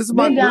 Momo. This is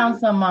my down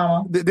some,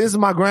 Mama. This is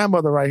my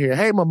grandmother right here.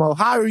 Hey, Momo.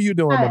 How are you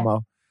doing,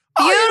 Momo?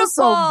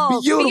 Beautiful.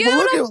 Oh, so beautiful.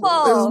 Look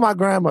at this is my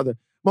grandmother.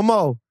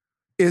 Momo,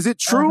 is it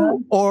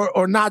true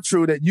or not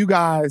true that you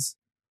guys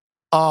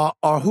are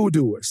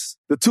hoodooers?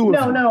 The two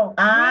of you. No.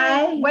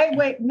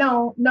 Wait.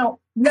 No.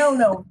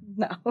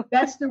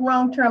 That's the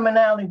wrong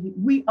terminology.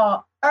 We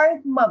are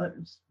earth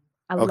mothers.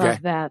 I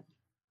love that.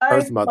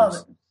 Earth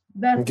mothers.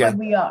 That's what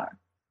we are.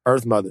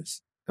 Earth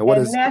mothers. And what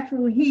is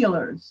natural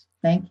healers.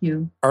 Thank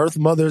you. Earth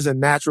mothers and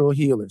natural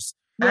healers.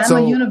 I'm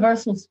a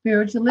universal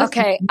spiritualist.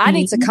 Okay, I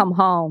need to come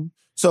home.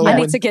 So I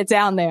need to get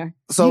down there.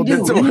 So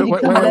wait. So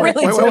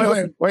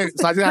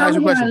I just ask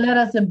you a question. And let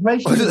us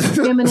embrace the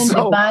feminine,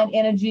 divine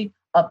energy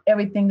of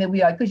everything that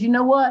we are. Because you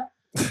know what?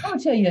 I'm going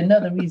to tell you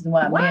another reason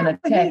why men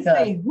attack us.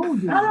 I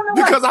don't know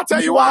because I'll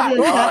tell you why. All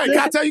right, can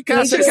I tell you? Can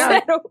I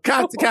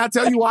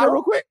tell you why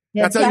real quick?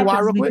 Can I tell you why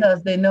real quick?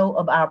 Because they know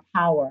of our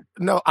power.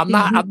 No, I'm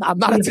not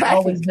attacking. We've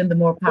always been the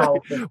more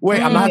powerful.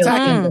 Wait, I'm not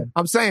attacking them.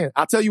 I'm saying,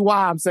 I'll tell you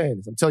why I'm saying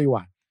this. I'm telling you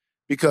why.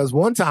 Because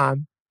one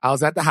time I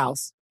was at the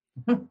house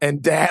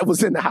and Dad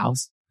was in the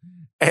house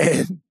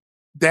and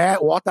Dad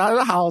walked out of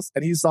the house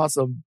and he saw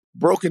some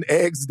broken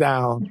eggs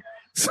down.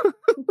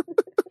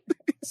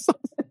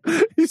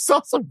 He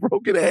saw some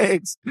broken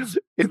eggs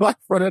in like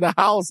front of the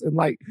house and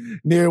like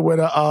near where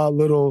the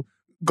little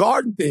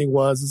garden thing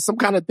was, some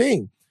kind of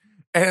thing.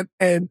 And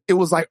it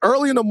was like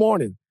early in the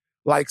morning,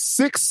 like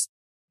 6:30,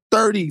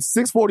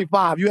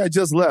 6:45. You had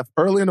just left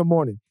early in the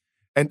morning.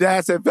 And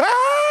Dad said,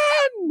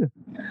 Van!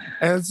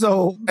 And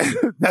so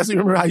that's you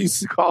remember how he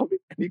used to call me?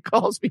 And he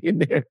calls me in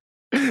there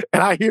and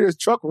I hear his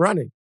truck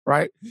running,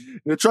 right? And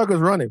the truck is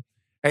running.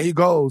 And he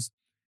goes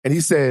and he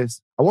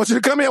says, I want you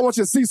to come here. I want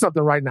you to see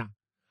something right now.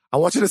 I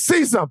want you to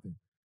see something.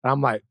 And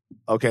I'm like,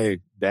 okay,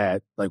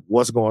 Dad, like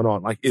what's going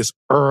on? Like it's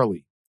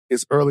early.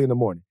 It's early in the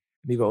morning.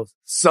 And he goes,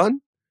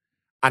 son,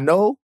 I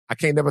know I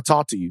can't never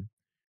talk to you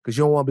because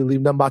you don't want to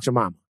believe nothing about your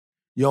mama.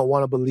 You don't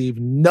want to believe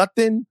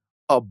nothing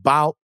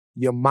about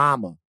your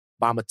mama.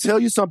 But I'm going to tell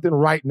you something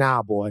right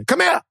now, boy. Come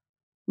here.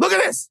 Look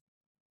at this.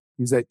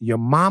 He said, your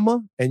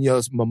mama and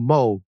your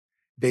Momo,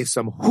 they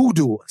some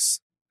hoodooers.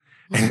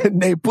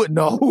 And they putting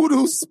a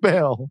hoodoo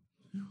spell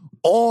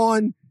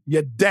on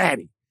your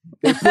daddy.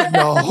 They putting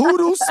a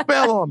hoodoo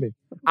spell on me.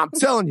 I'm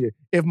telling you,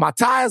 if my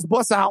tires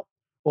bust out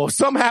or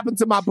something happened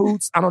to my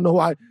boots, I don't know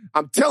why.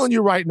 I'm telling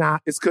you right now,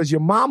 it's because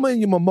your mama and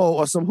your Momo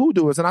are some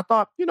hoodooers. And I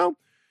thought, you know,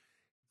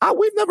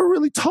 we've never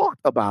really talked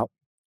about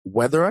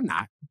whether or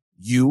not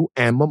you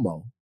and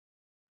Momo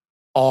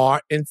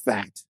are, in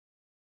fact,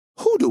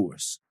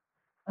 hoodooers.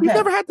 Okay. We've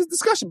never had this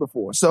discussion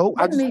before. So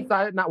I just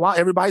decided, not while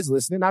everybody's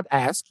listening, I'd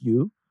ask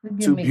you,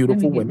 two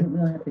beautiful women.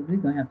 We're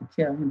going to have to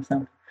tell him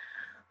something.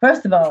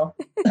 First of all,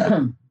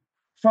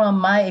 from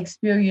my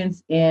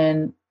experience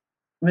in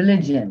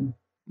religion,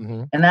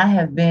 and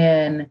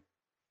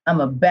I'm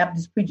a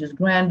Baptist preacher's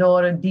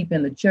granddaughter, deep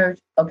in the church.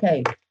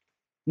 Okay,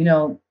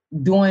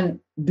 doing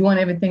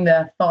everything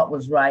that I thought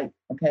was right.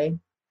 Okay,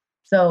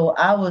 so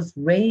I was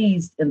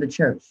raised in the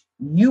church.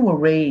 You were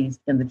raised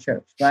in the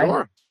church, right?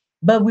 Sure.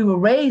 But we were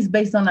raised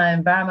based on our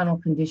environmental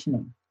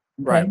conditioning.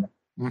 Okay?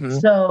 Right.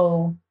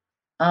 So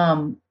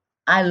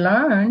I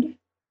learned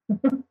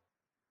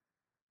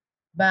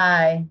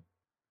by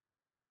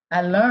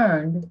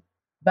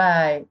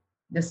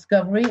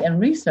discovery and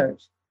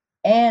research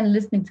and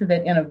listening to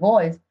that inner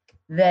voice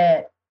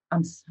that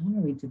I'm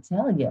sorry to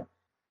tell you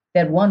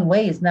that one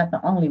way is not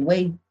the only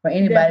way for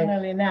anybody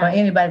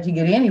to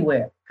get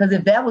anywhere. Because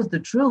if that was the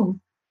truth,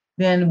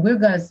 then we're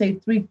going to say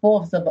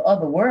 3/4 of the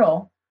other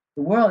world.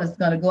 The world is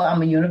going to go,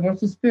 I'm a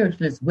universal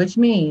spiritualist, which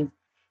means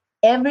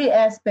every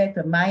aspect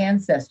of my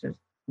ancestors,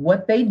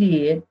 what they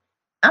did,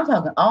 I'm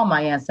talking all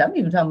my ancestors. I'm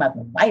even talking about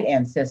the white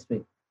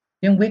ancestry.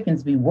 Them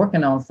Wiccans be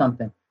working on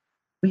something.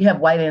 We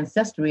have white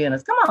ancestry in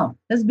us. Come on,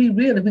 let's be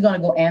real if we're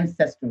going to go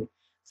ancestry.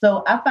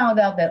 So I found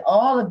out that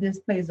all of this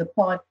plays a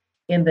part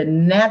in the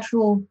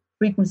natural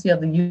frequency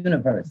of the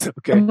universe.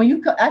 Okay. And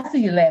when I see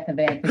you laughing,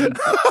 Van.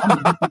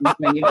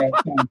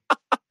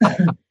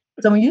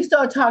 So when you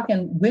start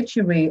talking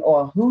witchery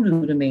or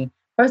hoodoo to me,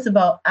 first of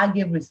all, I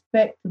give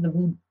respect to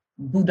the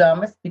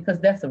Voodoomists because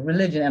that's a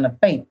religion and a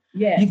faith.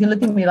 Yeah. You can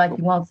look at me like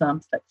you want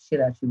some. Like shit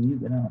out you when you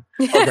get home.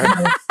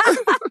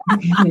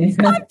 Okay.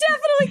 I'm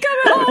definitely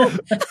coming home.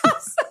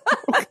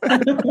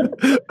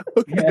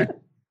 Okay.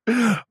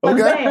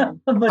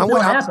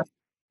 But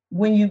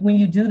when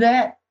you do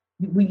that,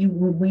 when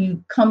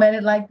you come at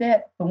it like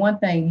that, for one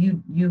thing,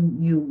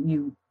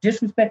 you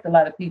disrespect a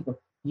lot of people.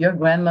 Your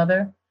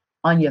grandmother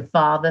on your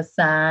father's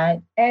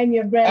side. And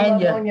your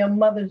grandmother on your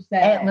mother's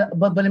side.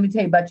 But let me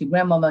tell you about your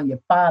grandmother on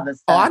your father's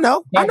side. Oh, I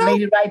know. That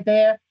lady right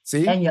there.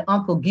 See? And your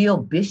Uncle Gil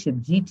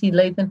Bishop, G.T.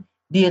 Latham,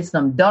 did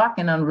some dark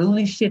and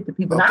unruly shit to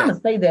people. Okay. Now, I'm going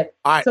to say that.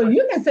 Right. So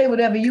you can say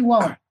whatever you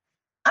want.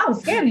 I was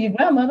scared of your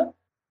grandmother.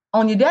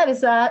 On your daddy's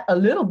side, a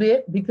little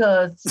bit,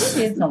 because she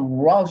did some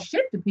raw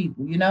shit to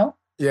people,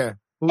 Yeah.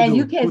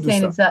 You can't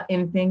say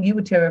anything. You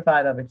were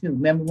terrified of it, too.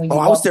 Remember when you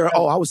I was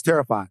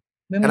terrified.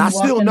 Remember and I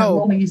still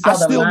know.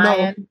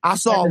 I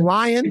saw a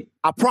lion.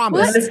 I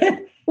promise.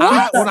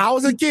 When I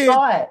was a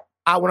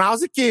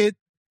kid,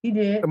 he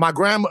did. My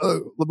grandma,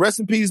 rest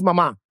in peace, my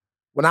mom.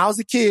 When I was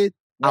a kid,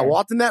 I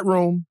walked in that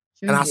room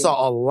and I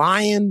saw a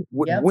lion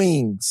with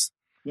wings.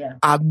 Yeah.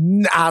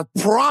 I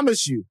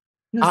promise you,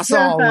 I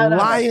saw a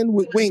lion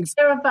with wings.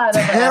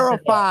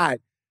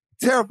 Terrified.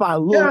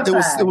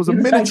 It was a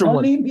miniature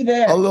one.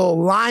 A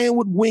little lion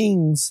with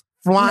wings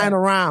flying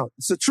around.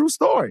 It's a true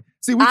story.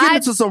 See, we get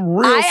into some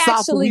real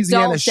South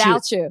Louisiana shit. I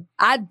actually don't doubt you.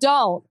 I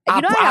don't.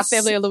 You know I have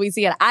family in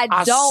Louisiana.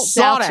 I don't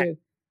doubt you.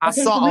 I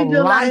saw a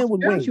lion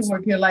with wings.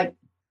 Work here. Like,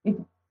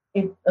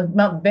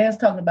 Van's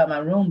talking about my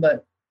room,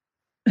 but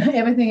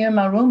everything in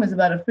my room is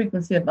about a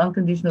frequency of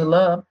unconditional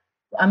love.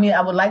 I mean, I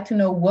would like to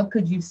know, what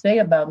could you say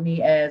about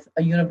me as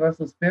a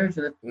universal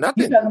spiritualist?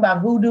 Nothing. You're talking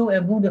about hoodoo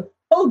and voodoo.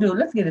 Hoodoo,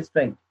 let's get it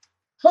straight.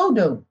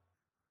 Hoodoo.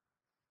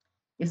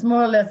 It's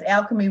more or less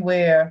alchemy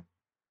where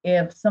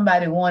if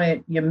somebody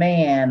wanted your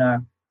man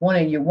or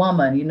wanted your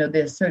woman,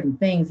 there's certain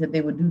things that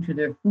they would do to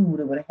their food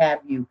or what have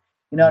you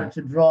in order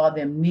to draw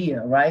them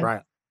near, right?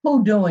 Right.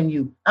 Hoodooing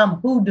you. I'm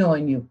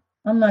hoodooing you.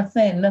 I'm not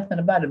saying nothing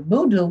about it.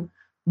 Voodoo,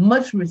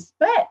 much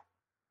respect.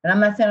 And I'm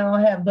not saying I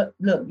don't have, but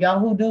look,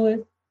 y'all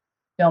hoodooists,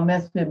 don't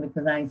mess with me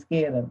because I ain't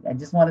scared of it. I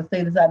just want to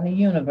say this out in the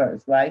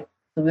universe, right?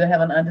 So we'll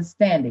have an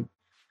understanding.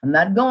 I'm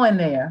not going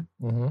there,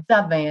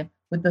 stop, Van,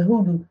 with the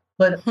hoodoo,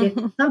 but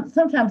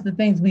sometimes the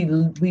things we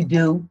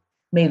do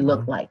may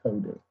look like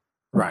hoodoo.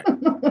 Right.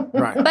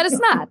 But it's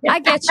not. I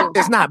get you.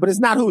 It's not, but it's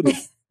not hoodoo,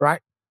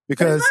 right?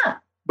 Because,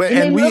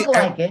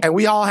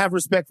 we all have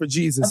respect for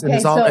Jesus, okay, and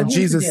it's all, so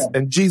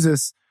and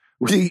Jesus,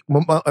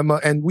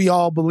 we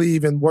all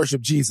believe and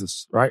worship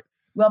Jesus, right?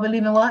 We all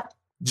believe in what?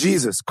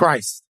 Jesus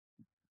Christ.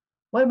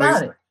 What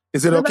about it?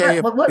 Is it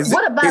okay? What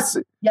about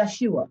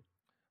Yeshua?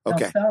 Okay.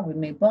 Don't start with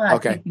me, but I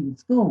take you to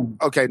school.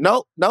 Okay,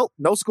 no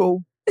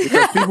school.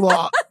 Because people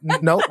are,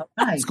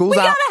 school's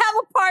out. We gotta have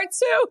a part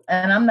 2.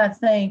 And I'm not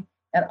saying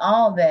at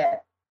all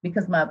that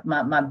because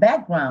my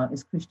background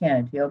is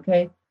Christianity,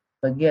 okay?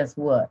 But guess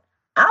what?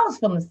 I was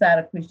from the side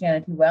of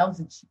Christianity where I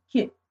was a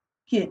kid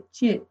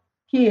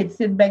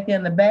sitting back there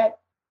in the back.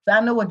 So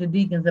I know what the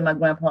deacons and my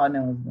grandpa and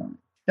them was doing.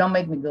 Don't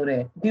make me go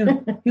there.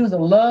 He was a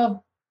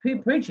love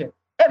preacher.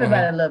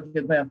 Everybody loved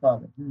your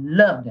grandfather.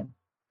 Loved him.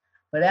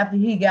 But after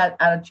he got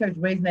out of church,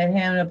 raising that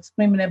hand up,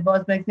 screaming that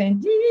voice back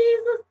saying,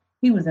 Jesus,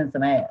 he was in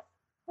some ass.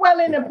 Well,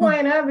 and the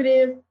point of it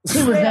is,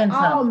 he was in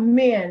all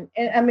men.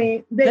 And I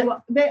mean, they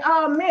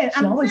all men.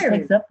 She always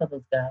takes up for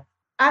those guys.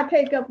 I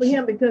take up for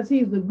him because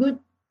he's a good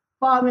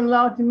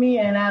father-in-law to me,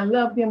 and I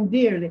loved him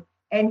dearly.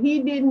 And he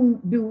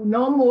didn't do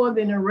no more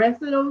than the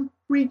rest of those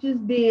preachers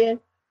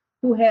did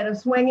who had a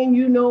swinging,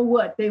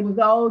 they was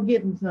all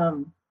getting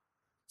some.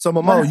 So,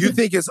 Momo, you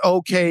think it's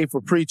okay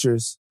for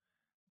preachers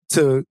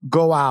to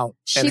go out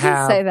and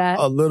have say that.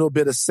 a little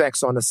bit of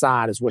sex on the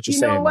side is what you're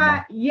saying. You know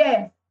what?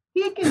 Yes.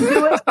 He can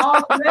do it.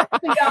 All the rest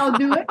of y'all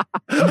do it.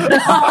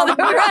 All the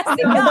rest of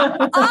y'all.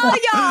 All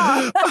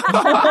y'all.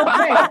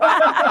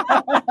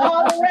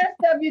 All the rest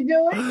of you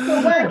do it.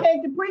 So why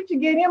can't the preacher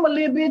get him a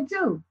little bit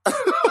too?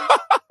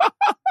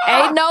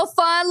 Ain't no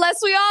fun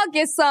unless we all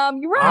get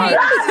some. You're right.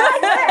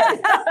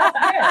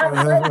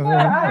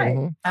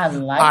 I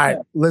like All right,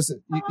 it.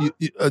 listen,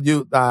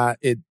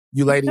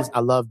 you ladies,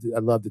 I love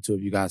the two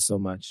of you guys so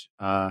much.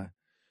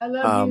 I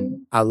love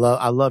you. I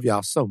love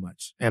y'all so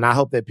much, and I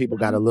hope that people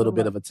got a little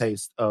bit of a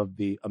taste of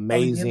the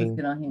amazing.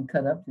 Get on here and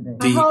cut up today.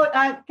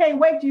 I can't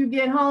wait till you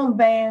get home,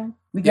 Van.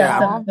 We got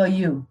something for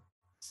you,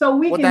 so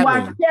we can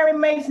watch Perry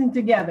Mason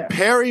together.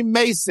 Perry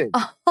Mason.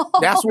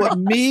 That's what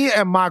me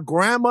and my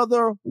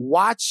grandmother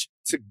watch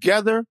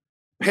together.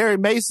 Perry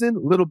Mason,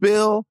 Little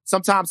Bill,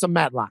 sometimes some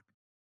Matlock.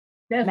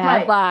 That's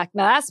Matlock. right.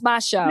 Now that's my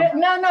show.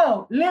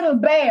 No, Little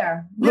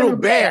Bear. Little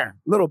Bear,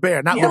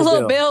 not Yeah,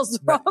 Little Bill. Bill's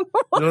wrong.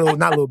 No,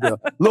 not Little Bill.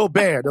 Little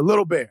Bear, the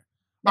Little Bear.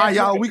 All right,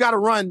 y'all, we got to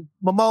run.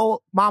 Mama,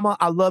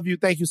 I love you.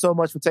 Thank you so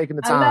much for taking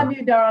the time. I love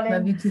you, darling.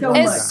 Love you too. So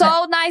It's much.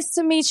 so nice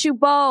to meet you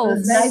both.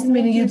 It's nice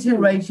meeting you too,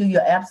 Rachel.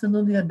 You're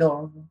absolutely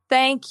adorable.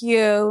 Thank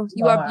you.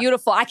 You are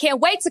beautiful. I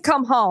can't wait to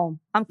come home.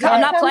 I'm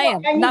not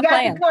playing. And not you got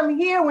playing. to come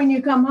here when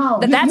you come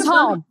home. That's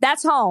home.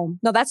 That's home.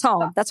 No, that's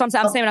home. That's what I'm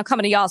saying. I'm saying I'm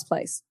coming to y'all's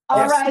place.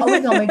 All right.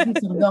 We're going to make you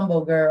some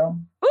gumbo, girl.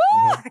 Ooh,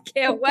 I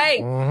can't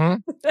wait.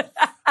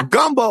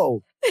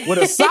 Gumbo with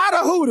a side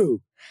of hoodoo.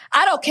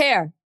 I don't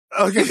care.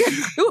 Okay.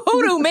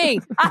 Hoodoo me.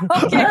 I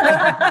don't care.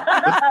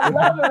 I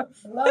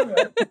love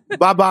her.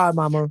 Bye-bye,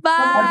 Mama.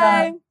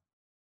 Bye.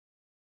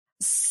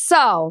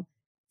 So,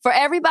 for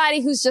everybody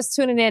who's just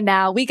tuning in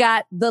now, we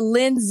got the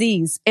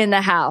Lindsays in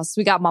the house.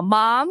 We got my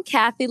mom,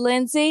 Kathy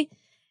Lindsay,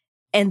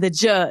 and the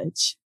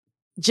judge,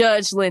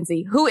 Judge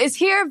Lindsay, who is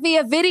here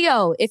via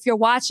video if you're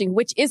watching,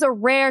 which is a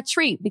rare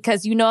treat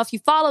because, if you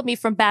follow me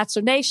from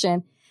Bachelor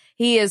Nation,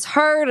 he is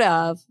heard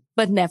of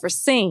but never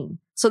seen.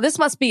 So this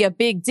must be a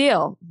big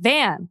deal.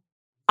 Van,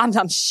 I'm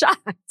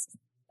shocked.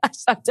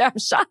 I'm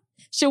shocked.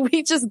 Should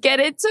we just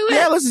get into it?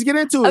 Yeah, let's just get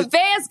into it.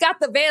 Van's got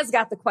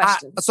the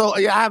questions.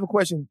 I have a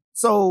question.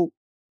 So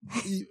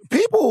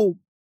people,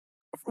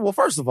 well,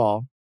 first of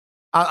all,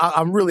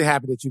 I'm really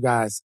happy that you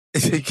guys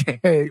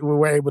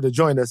were able to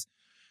join us.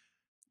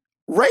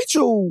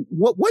 Rachel,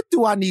 what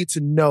do I need to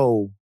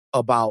know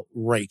about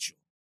Rachel?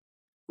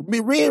 Me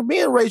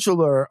and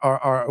Rachel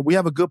are we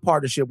have a good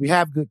partnership. We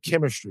have good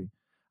chemistry.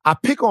 I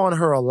pick on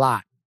her a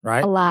lot,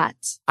 right? A lot.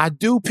 I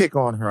do pick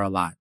on her a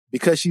lot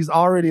because she's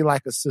already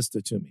like a sister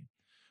to me.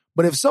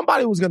 But if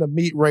somebody was going to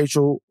meet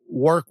Rachel,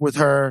 work with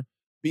her,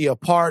 be a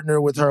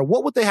partner with her,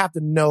 what would they have to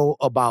know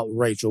about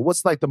Rachel?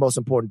 What's like the most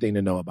important thing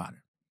to know about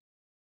her?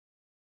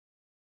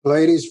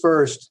 Ladies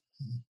first.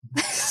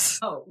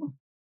 Oh,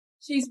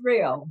 she's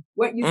real.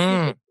 What you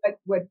see,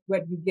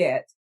 what you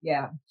get.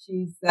 Yeah,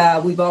 she's.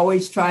 We've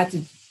always tried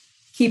to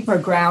keep her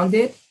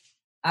grounded.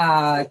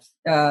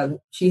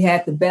 She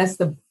had the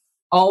best of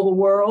all the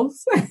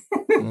worlds.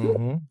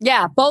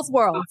 Yeah, both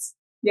worlds.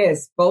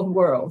 Yes, both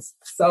worlds.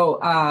 So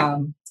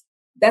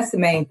that's the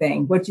main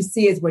thing. What you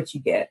see is what you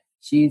get.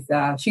 She's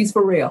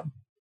for real.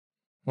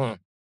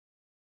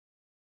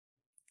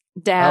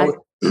 Dad,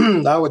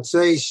 I would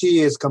say she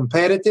is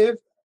competitive.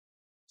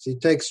 She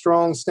takes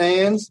strong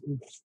stands.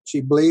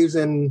 She believes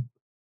in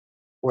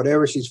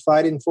whatever she's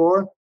fighting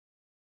for.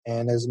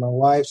 And as my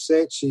wife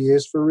said, she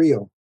is for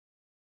real.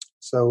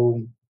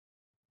 So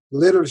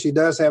literally, she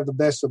does have the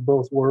best of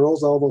both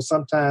worlds, although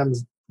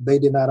sometimes they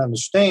did not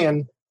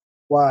understand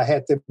why I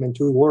had them in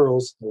two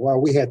worlds, why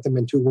we had them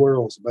in two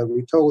worlds. But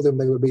we told them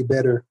they would be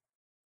better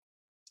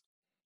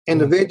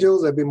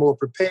individuals, they'd be more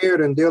prepared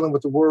in dealing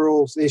with the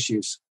world's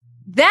issues.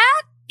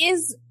 That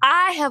is,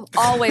 I have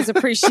always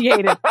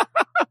appreciated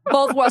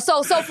both worlds.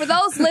 So for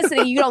those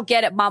listening, you don't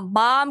get it. My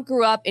mom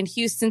grew up in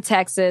Houston,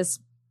 Texas,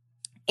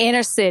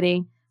 inner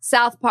city,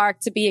 South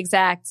Park to be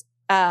exact,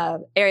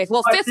 area.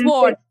 Well,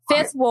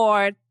 Fifth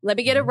Ward. Let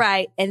me get it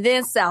right. And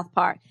then South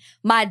Park.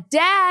 My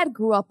dad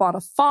grew up on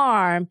a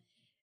farm.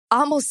 I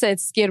almost said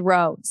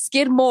Skidmore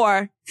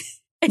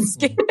and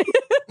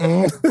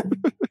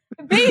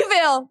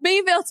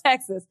Beeville,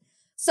 Texas.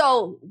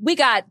 So we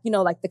got,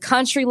 like the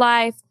country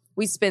life.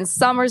 We spend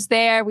summers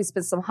there. We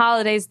spend some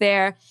holidays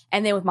there.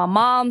 And then with my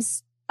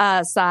mom's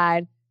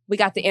side, we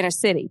got the inner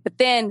city. But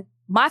then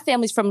my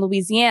family's from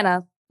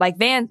Louisiana. Like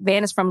Van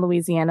is from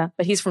Louisiana,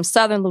 but he's from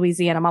southern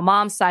Louisiana. My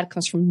mom's side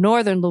comes from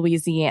northern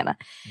Louisiana.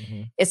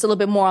 Mm-hmm. It's a little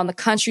bit more on the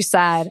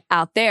countryside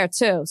out there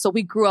too. So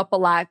we grew up a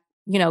lot,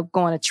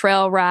 going to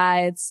trail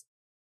rides,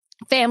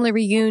 family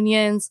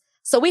reunions.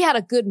 So we had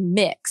a good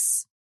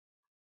mix.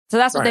 So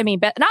that's what they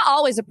mean. And I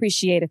always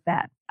appreciated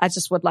that. I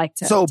just would like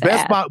to. So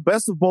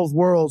best of both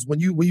worlds. When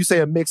you say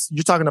a mix,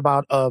 you're talking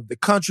about of the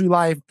country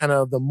life and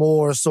of the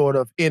more sort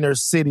of inner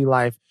city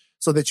life,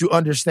 so that you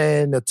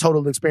understand the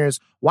total experience.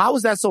 Why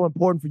was that so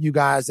important for you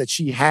guys that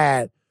she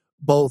had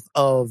both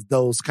of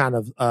those kind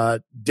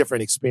of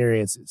different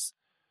experiences?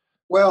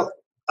 Well,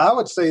 I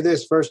would say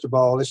this, first of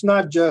all, it's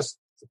not just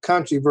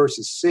country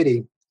versus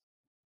city.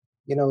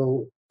 You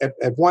know,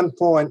 at one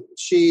point,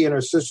 she and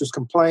her sisters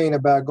complained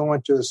about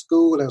going to a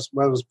school that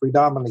was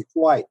predominantly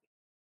white.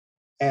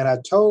 And I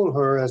told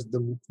her,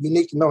 you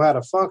need to know how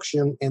to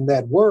function in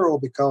that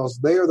world because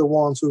they're the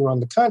ones who run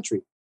the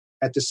country.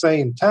 At the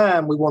same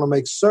time, we want to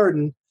make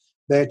certain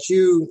that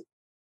you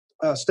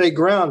stay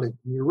grounded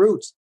in your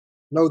roots,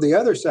 know the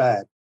other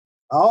side.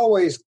 I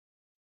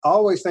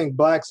always think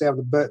blacks have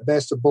the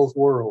best of both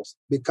worlds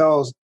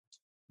because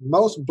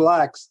most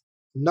blacks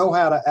know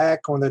how to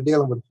act when they're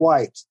dealing with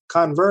whites.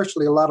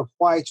 Conversely, a lot of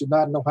whites do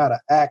not know how to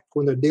act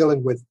when they're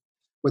dealing with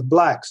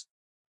blacks.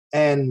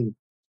 And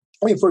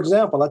I mean, for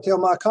example, I tell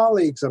my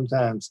colleagues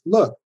sometimes,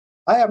 look,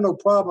 I have no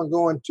problem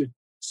going to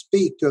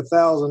speak to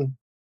 1,000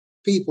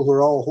 people who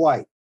are all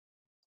white.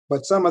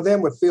 But some of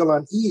them would feel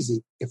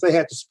uneasy if they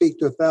had to speak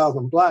to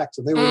 1,000 blacks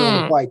and they were the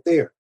only white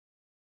there.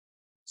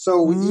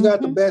 So you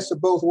got the best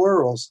of both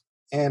worlds.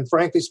 And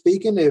frankly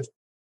speaking, if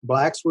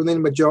blacks were in the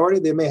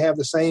majority, they may have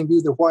the same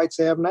view that whites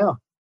have now.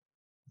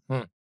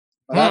 But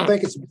I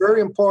think it's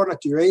very important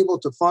that you're able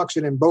to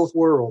function in both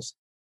worlds.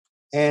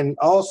 And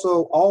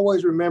also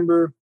always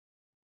remember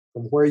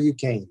from where you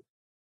came.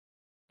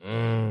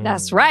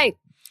 That's right.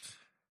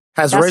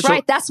 That's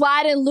right. That's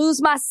why I didn't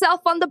lose myself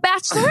on The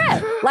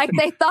Bachelorette like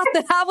they thought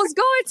that I was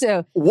going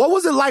to. What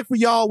was it like for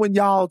y'all when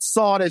y'all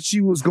saw that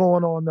she was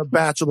going on The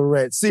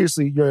Bachelorette?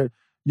 Seriously, you're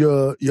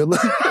look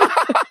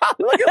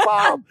at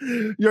Mom.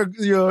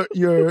 Your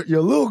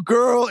little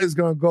girl is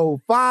gonna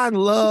go find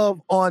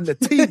love on the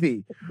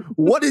TV.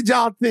 What did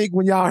y'all think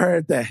when y'all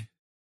heard that?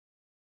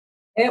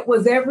 It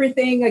was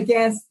everything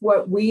against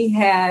what we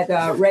had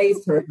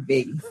raised her to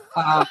be.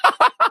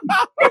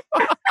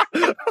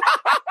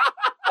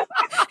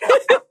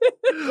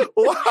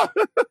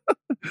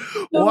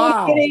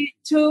 Wow.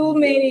 Too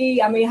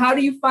many. I mean, how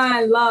do you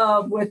find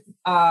love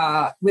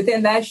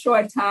within that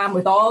short time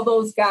with all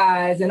those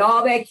guys and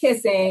all that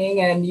kissing?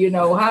 And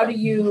how do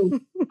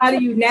you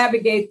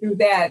navigate through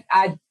that?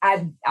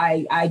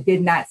 I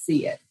did not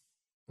see it.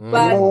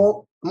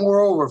 But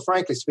moreover,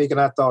 frankly speaking,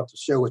 I thought the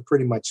show was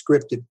pretty much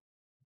scripted.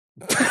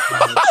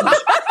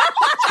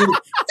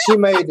 She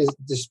may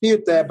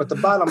dispute that, but the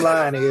bottom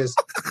line is,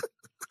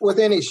 with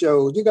any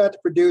shows, you got the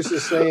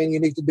producers saying you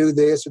need to do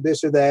this or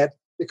that,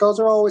 because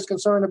they're always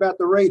concerned about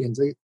the ratings.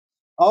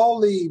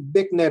 All the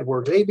big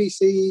networks,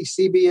 ABC,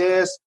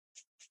 CBS,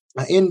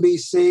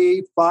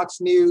 NBC, Fox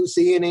News,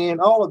 CNN,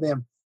 all of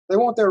them, they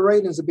want their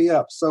ratings to be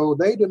up. So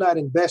they do not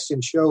invest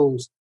in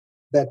shows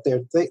that they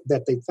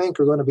think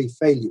are going to be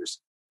failures.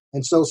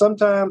 And so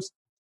sometimes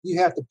you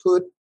have to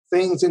put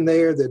things in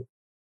there that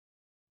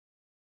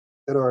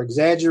are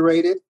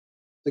exaggerated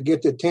to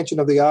get the attention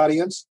of the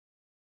audience.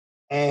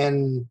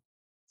 And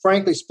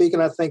frankly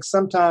speaking, I think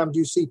sometimes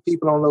you see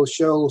people on those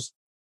shows,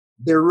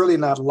 they're really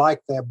not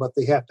like that, but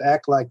they have to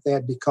act like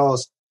that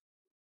because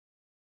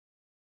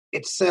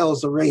it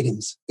sells the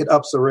ratings. It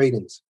ups the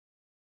ratings.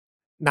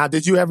 Now,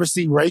 did you ever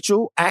see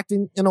Rachel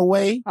acting in a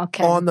way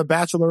on The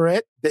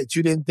Bachelorette that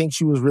you didn't think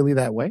she was really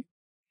that way?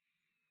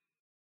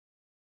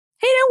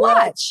 He didn't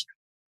watch.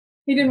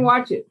 He didn't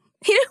watch it.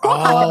 He didn't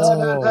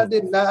watch. I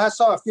didn't. I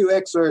saw a few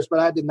excerpts, but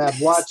I did not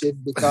watch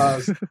it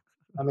because,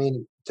 I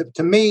mean,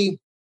 to me,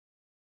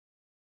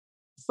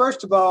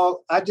 first of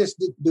all, I just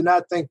do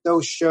not think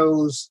those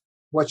shows.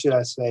 What should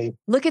I say?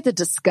 Look at the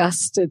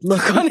disgusted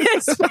look on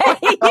his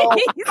face.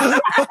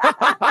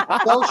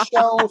 Those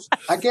shows,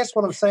 I guess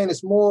what I'm saying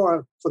is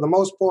more, for the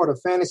most part, a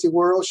fantasy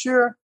world.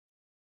 Sure,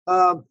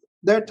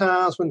 there are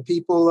times when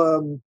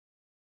people,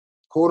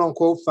 quote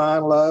unquote,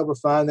 find love or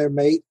find their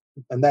mate,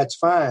 and that's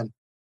fine.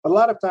 But a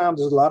lot of times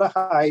there's a lot of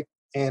hype,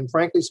 and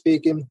frankly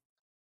speaking,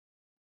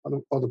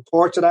 on the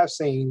parts that I've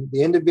seen,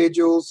 the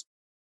individuals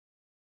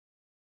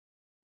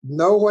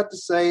know what to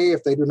say.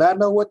 If they do not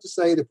know what to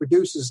say, the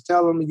producers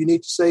tell them, you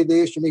need to say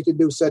this, you need to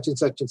do such and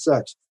such and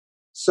such.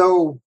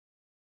 So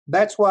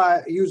that's why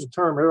I used the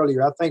term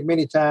earlier. I think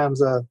many times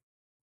the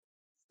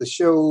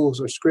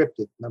shows are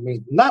scripted. I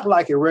mean, not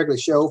like a regular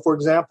show. For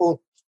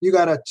example, you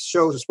got a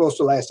show that's supposed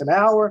to last an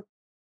hour.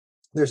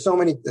 There's so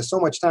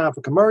much time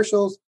for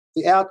commercials.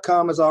 The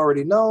outcome is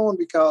already known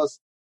because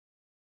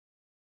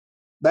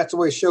that's the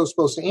way a show's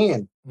supposed to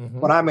end. Mm-hmm.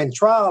 When I'm in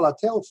trial, I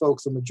tell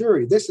folks on the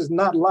jury, this is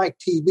not like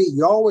TV.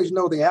 You always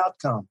know the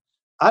outcome.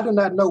 I do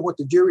not know what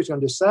the jury's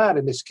going to decide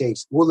in this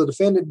case. Will the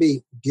defendant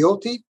be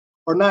guilty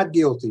or not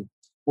guilty?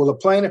 Will the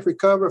plaintiff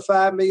recover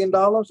 $5 million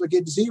or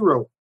get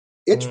zero?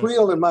 It's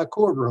real in my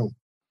courtroom.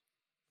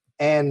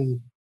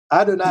 And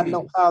I do not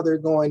know how they're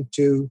going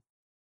to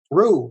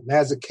rule. And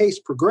as the case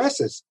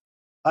progresses,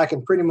 I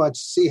can pretty much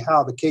see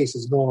how the case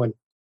is going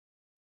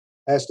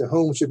as to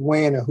whom should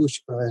win or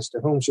as to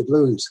whom should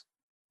lose.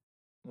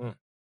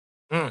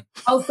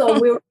 Also,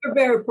 we're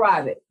very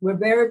private. We're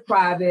very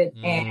private,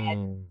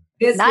 and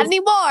this not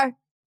anymore.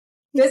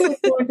 This is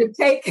going to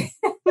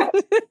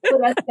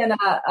put us in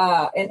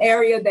an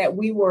area that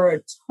we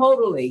were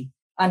totally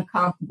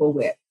uncomfortable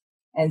with.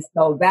 And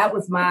so that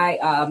was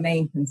my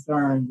main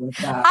concern with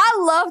I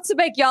love to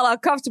make y'all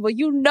uncomfortable.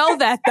 You know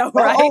that though,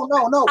 right?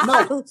 No.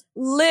 I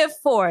live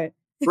for it.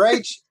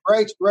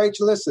 Rach,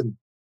 listen,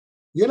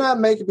 you're not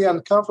making me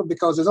uncomfortable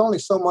because there's only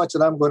so much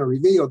that I'm going to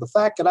reveal. The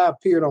fact that I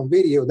appeared on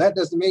video, that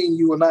doesn't mean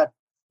you will not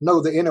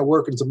know the inner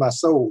workings of my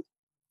soul.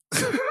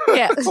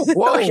 Yeah.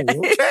 Whoa,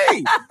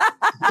 okay.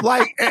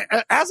 Like,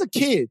 as a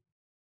kid,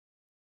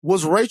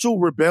 was Rachel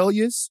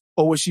rebellious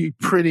or was she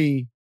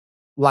pretty,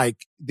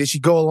 like, did she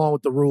go along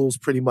with the rules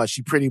pretty much?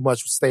 She pretty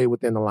much stayed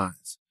within the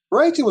lines.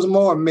 Rachel was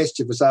more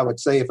mischievous, I would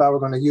say, if I were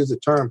going to use a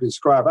term to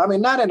describe her. I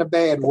mean, not in a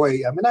bad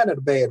way,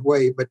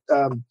 but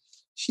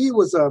she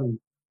was...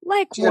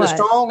 she had a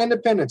strong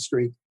independent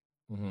streak.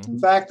 Mm-hmm. In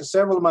fact,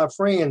 several of my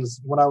friends,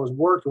 when I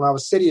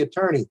was city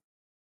attorney,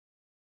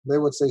 they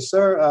would say,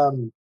 "Sir,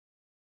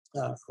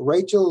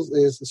 Rachel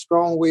is a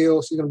strong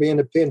will. She's going to be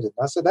independent."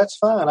 I said, "That's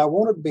fine. I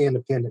want her to be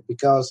independent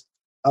because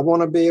I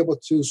want to be able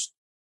to,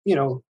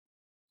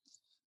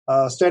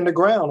 stand her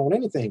ground on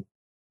anything,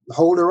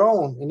 hold her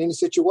own in any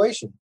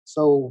situation."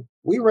 So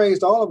we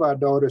raised all of our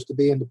daughters to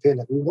be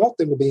independent. We want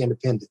them to be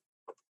independent.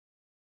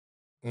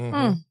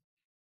 Mm-hmm.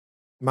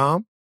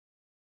 Mom?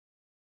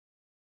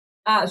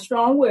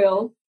 Strong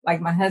will,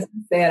 like my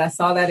husband said. I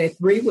saw that at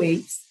 3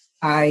 weeks.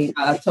 I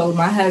told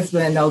my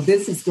husband, "No,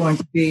 this is going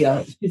to be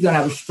she's going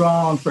to have a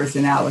strong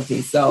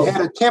personality." So he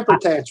had a temper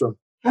tantrum.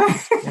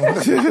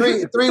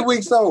 3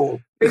 weeks old.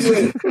 3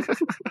 weeks.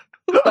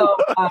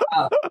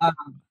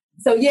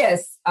 So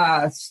yes,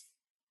 as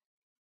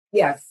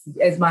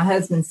my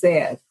husband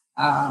said,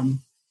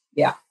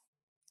 yeah.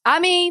 I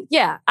mean,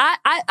 yeah,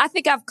 I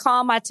think I've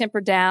calmed my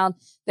temper down.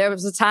 There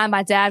was a time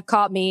my dad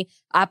caught me.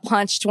 I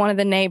punched one of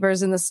the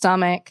neighbors in the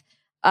stomach.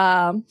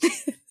 I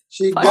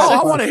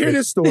want to hear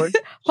this story.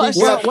 I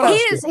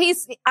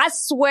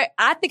swear,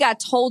 I think I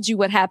told you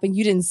what happened.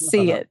 You didn't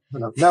see it.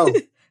 No,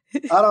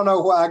 I don't know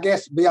why. I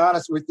guess, to be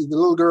honest with you, the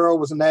little girl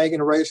was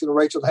nagging Rachel, and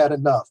Rachel had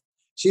enough.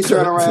 She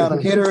turned around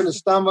and hit her in the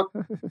stomach,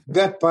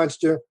 gut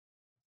punched her.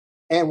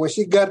 And when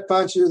she gut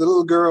punched her, the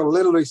little girl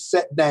literally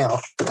sat down.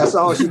 That's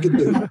all she could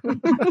do.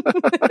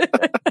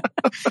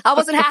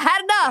 I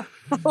had enough.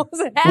 What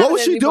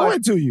was she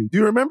doing to you? Do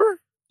you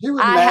remember?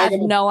 I have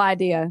no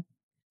idea.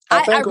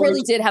 I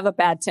really did have a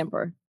bad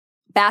temper.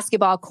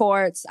 Basketball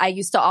courts. I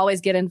used to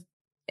always get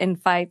in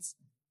fights.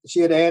 She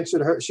had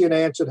answered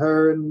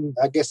her, and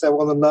I guess that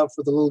wasn't enough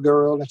for the little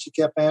girl. And she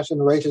kept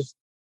answering.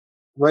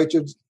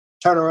 Rachel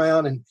turned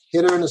around and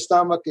hit her in the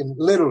stomach, and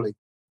literally.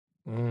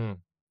 Mm.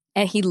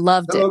 And he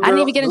loved it. I didn't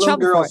even get in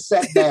trouble for it. The little girl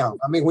sat down.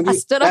 I mean,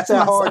 that's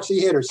how hard she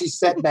hit her. She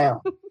sat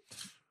down.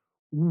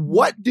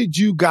 What did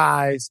you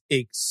guys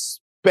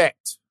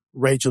expect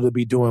Rachel to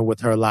be doing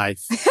with her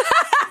life?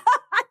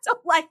 I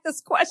don't like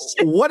this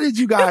question. What did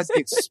you guys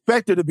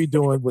expect her to be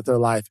doing with her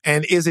life?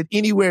 And is it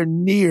anywhere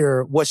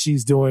near what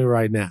she's doing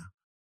right now?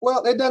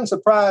 Well, it doesn't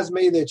surprise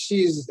me that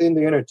she's in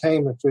the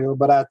entertainment field,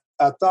 but I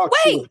thought...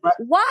 Wait,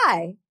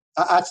 why?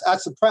 I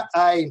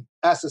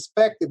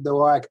suspected,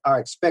 though, I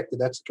expected,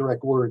 that's the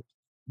correct word,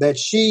 that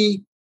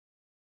she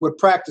would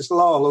practice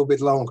law a little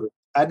bit longer.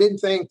 I didn't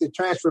think the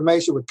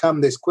transformation would come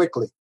this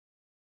quickly.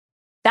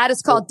 That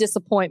is called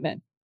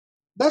disappointment.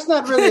 That's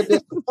not really a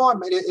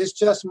disappointment. It's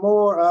just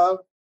more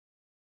of,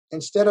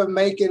 instead of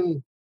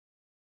making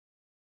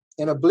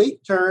an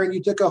oblique turn,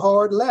 you took a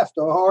hard left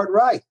or a hard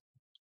right.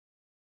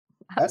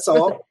 That's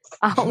all.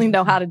 I only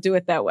know how to do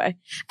it that way.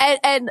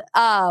 And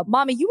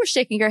Mommy, you were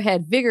shaking your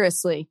head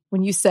vigorously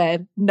when you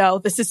said, "No,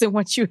 this isn't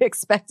what you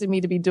expected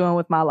me to be doing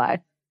with my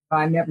life."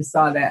 I never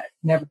saw that.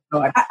 Never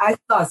saw it. I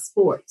saw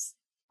sports.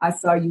 I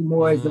saw you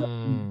more as a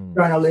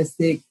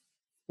journalistic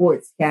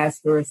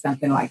sportscaster or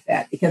something like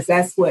that, because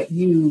that's what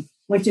you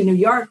went to New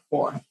York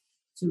for.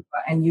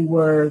 And you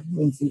were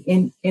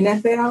in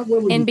NFL?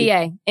 What were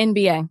NBA.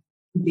 NBA.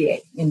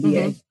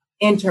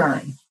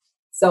 Intern.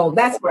 So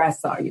that's where I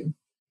saw you.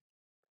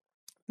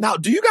 Now,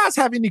 do you guys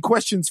have any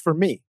questions for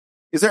me?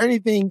 Is there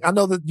anything, I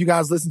know that you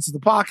guys listen to the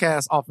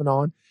podcast off and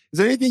on. Is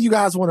there anything you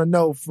guys want to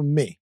know from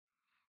me?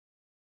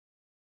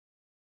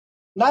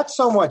 Not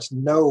so much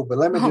no, but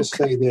let me just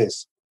say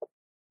this.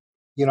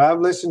 I've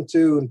listened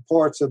to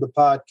parts of the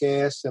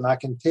podcast, and I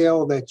can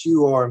tell that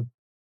you are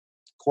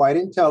quite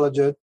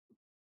intelligent.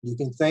 You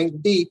can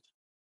think deep,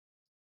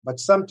 but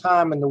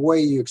sometime in the way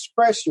you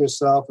express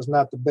yourself is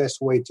not the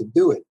best way to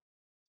do it.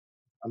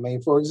 I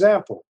mean, for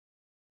example,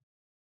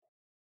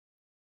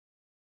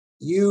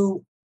 I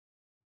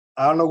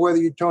don't know whether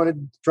you're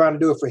trying to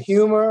do it for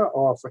humor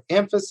or for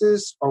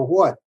emphasis or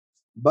what,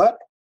 but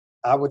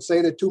I would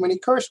say there are too many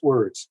curse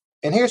words.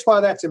 And here's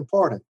why that's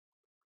important.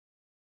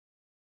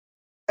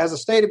 As I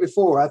stated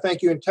before, I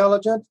think you're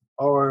intelligent,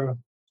 or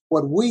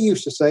what we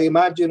used to say,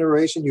 my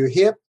generation, you're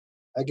hip.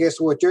 I guess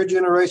what your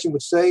generation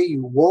would say,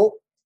 you woke,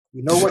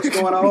 you know what's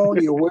going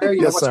on, you're aware,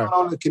 you know what's going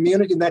on in the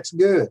community, and that's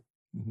good.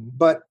 Mm-hmm.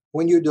 But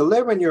when you're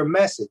delivering your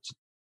message,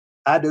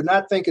 I do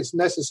not think it's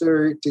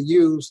necessary to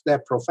use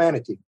that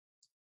profanity.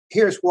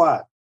 Here's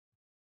why.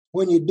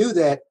 When you do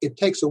that, it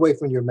takes away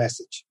from your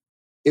message.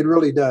 It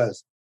really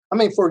does. I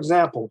mean, for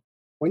example,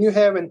 when you're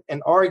having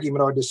an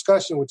argument or a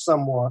discussion with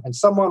someone and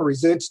someone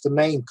resents the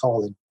name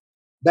calling,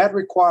 that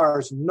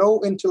requires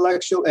no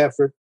intellectual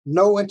effort,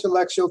 no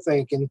intellectual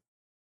thinking.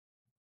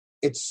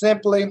 It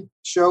simply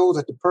shows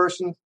that the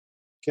person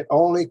can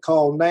only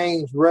call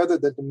names rather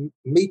than to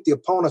meet the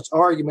opponent's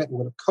argument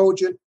with a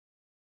cogent,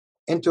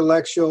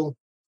 intellectual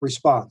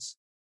response.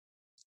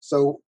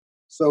 So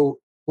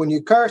when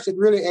you curse, it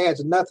really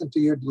adds nothing to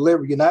your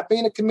delivery. You're not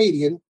being a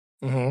comedian.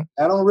 Mm-hmm.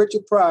 Not on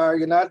Richard Pryor.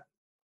 You're not.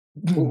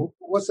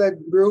 What's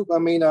that group? I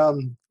mean,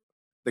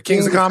 the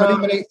Kings of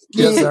Comedy.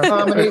 Kings of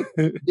Comedy.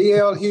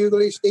 D.L.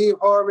 Hughley, Steve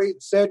Harvey,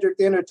 Cedric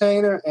the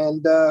Entertainer,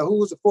 and who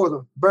was the fourth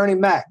one? Bernie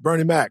Mac.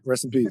 Bernie Mac,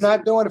 rest in peace. You're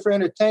not doing it for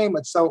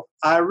entertainment. So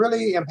I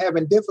really am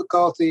having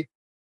difficulty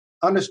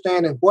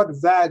understanding what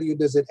value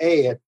does it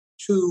add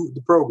to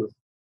the program.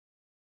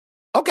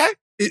 Okay.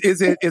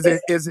 Is it?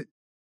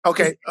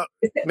 Okay,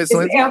 Miss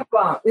Lindsay.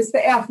 It's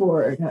the F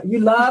word. You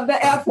love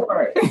the F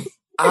word.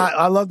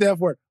 I love the F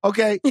word.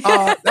 Okay,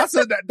 that's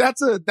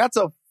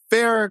a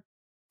fair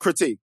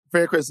critique,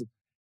 fair criticism.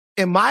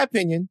 In my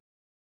opinion,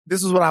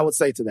 this is what I would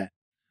say to that.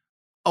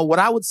 What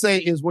I would say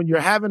is when you're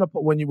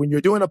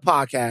doing a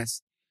podcast,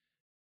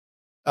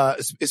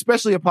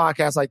 especially a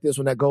podcast like this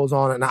one that goes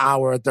on an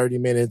hour or 30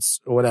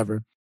 minutes or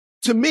whatever.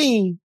 To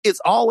me,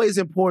 it's always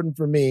important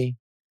for me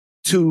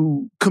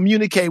to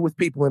communicate with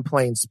people in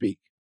plain speak.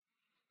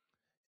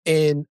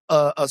 In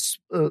the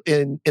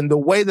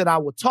way that I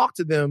would talk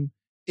to them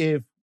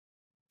if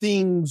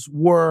things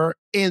were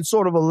in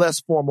sort of a less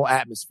formal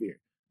atmosphere.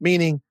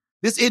 Meaning,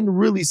 this isn't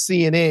really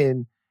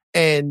CNN,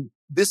 and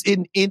this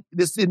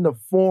isn't a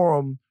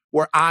forum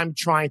where I'm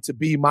trying to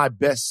be my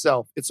best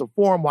self. It's a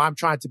forum where I'm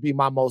trying to be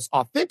my most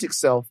authentic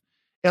self.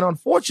 And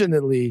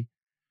unfortunately,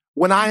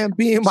 when I am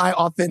being my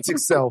authentic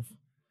self,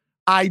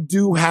 I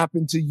do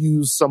happen to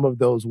use some of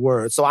those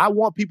words. So I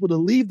want people to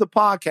leave the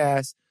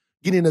podcast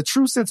getting a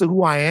true sense of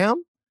who I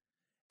am.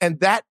 And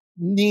that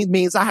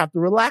means I have to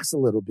relax a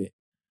little bit.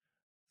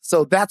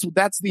 So that's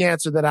the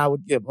answer that I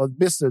would give.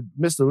 Mr.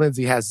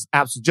 Lindsay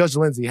Judge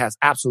Lindsay has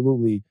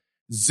absolutely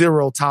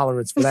zero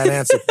tolerance for that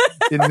answer.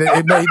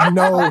 It made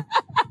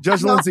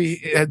Judge Lindsay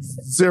had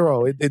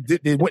zero.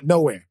 It went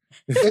nowhere.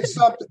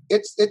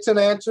 It's an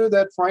answer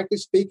that, frankly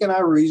speaking,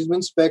 I reasonably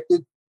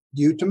expected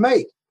you to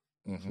make.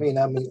 Mm-hmm.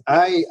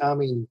 I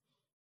mean,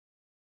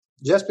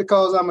 just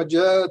because I'm a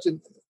judge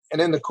and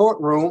in the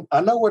courtroom,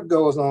 I know what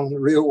goes on in the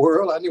real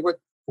world. I knew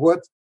what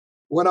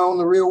went on in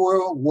the real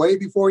world way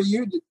before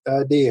you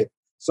did.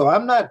 So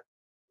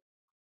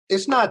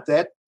it's not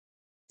that,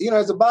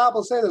 as the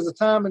Bible says, there's a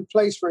time and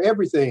place for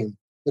everything.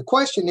 The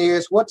question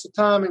is, what's the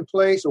time and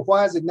place, or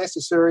why is it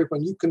necessary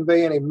when you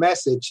convey a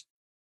message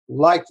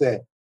like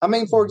that? I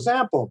mean, for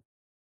example,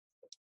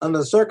 under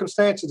the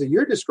circumstances that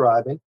you're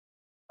describing,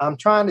 I'm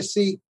trying to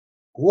see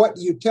what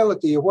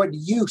utility or what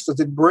use does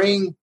it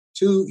bring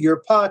to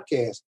your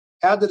podcast?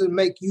 How did it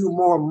make you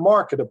more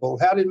marketable?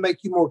 How did it make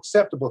you more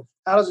acceptable?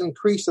 How does it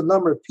increase the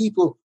number of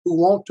people who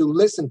want to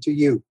listen to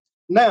you?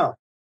 Now,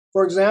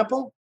 for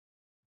example,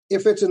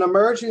 if it's an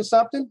emergency or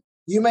something,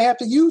 you may have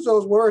to use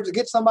those words to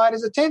get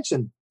somebody's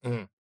attention.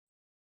 Mm.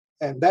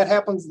 And that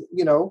happens,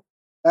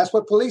 that's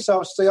what police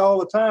officers say all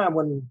the time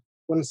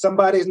when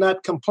somebody's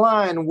not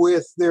complying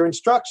with their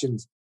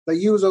instructions. They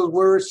use those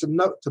words to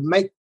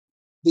make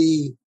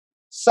the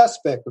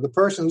suspect or the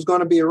person who's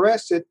going to be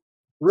arrested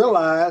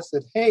realize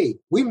that, hey,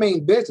 we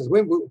mean business.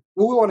 We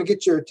want to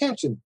get your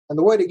attention. And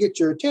the way to get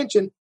your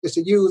attention is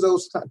to use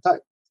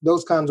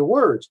those kinds of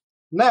words.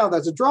 Now,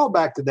 there's a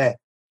drawback to that.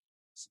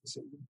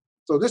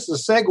 So this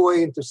is a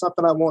segue into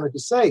something I wanted to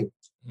say.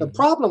 The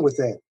problem with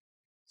that,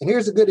 and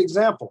here's a good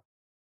example.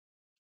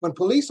 When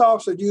police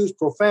officers use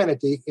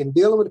profanity in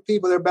dealing with the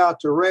people they're about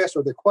to arrest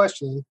or they're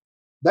questioning,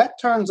 that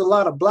turns a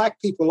lot of black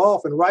people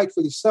off, and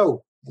rightfully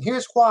so. And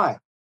here's why.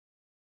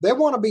 They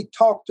want to be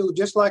talked to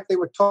just like they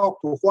would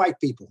talk to white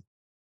people.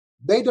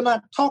 They do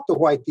not talk to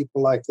white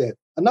people like that.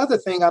 Another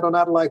thing I do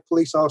not like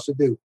police officers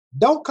do,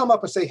 don't come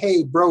up and say,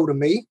 hey, bro, to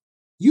me.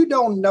 You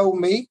don't know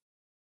me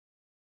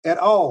at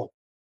all.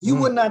 You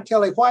would not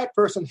tell a white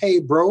person, hey,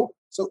 bro.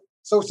 So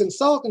it's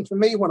insulting for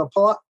me when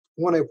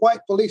a white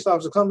police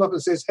officer comes up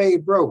and says, hey,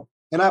 bro.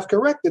 And I've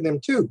corrected them,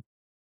 too,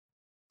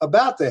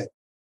 about that.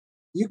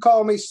 You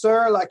call me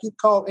sir like you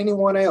call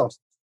anyone else.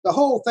 The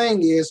whole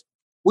thing is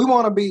we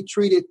want to be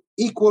treated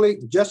equally,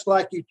 just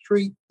like you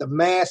treat the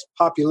mass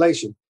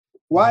population.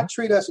 Why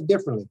treat us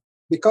differently?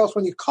 Because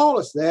when you call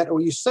us that or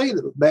you say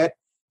that,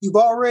 you've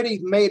already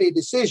made a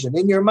decision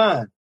in your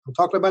mind. I'm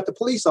talking about the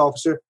police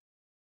officer.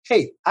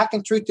 Hey, I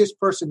can treat this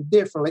person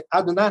differently.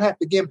 I do not have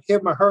to give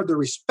him or her the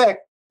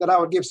respect that I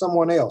would give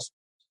someone else.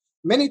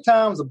 Many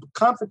times the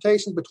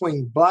confrontations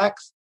between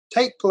blacks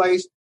take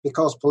place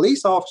because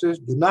police officers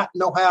do not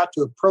know how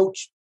to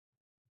approach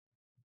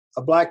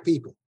a black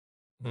people.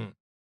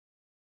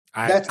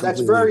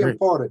 That's very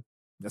important.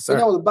 Yes, sir.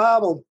 The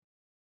Bible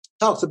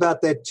talks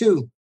about that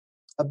too,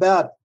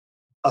 about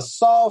a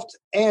soft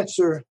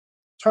answer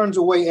turns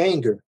away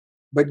anger,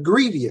 but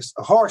grievous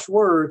or harsh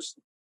words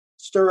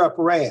stir up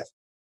wrath.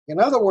 In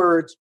other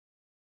words,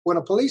 when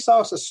a police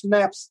officer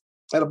snaps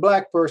at a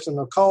black person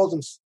or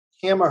calls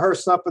him or her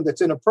something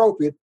that's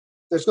inappropriate,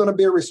 there's going to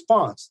be a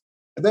response.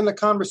 And then the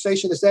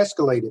conversation is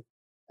escalated.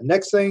 The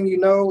next thing you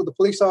know, the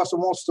police officer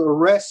wants to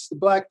arrest the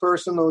black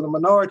person or the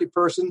minority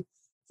person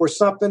for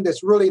something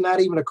that's really not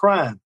even a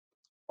crime,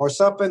 or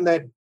something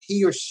that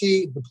he or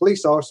she, the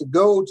police officer,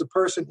 goads a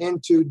person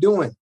into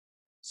doing.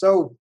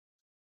 So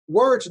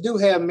words do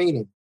have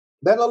meaning.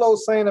 That little old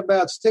saying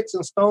about sticks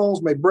and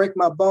stones may break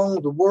my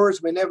bones, the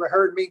words may never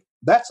hurt me,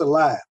 that's a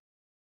lie.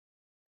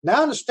 Now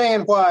I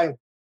understand why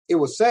it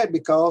was said,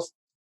 because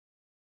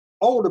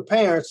older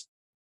parents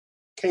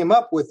came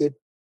up with it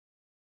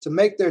to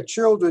make their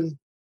children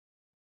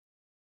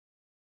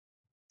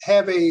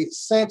have a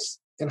sense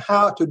in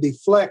how to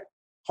deflect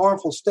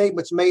harmful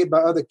statements made by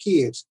other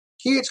kids.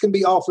 Kids can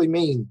be awfully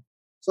mean.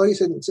 So he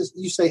said,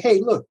 you say, hey,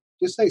 look,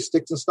 just say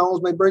sticks and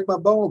stones may break my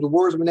bones, the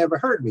words may never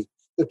hurt me.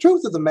 The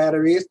truth of the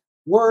matter is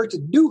words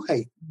do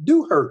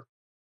hurt.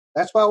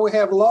 That's why we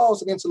have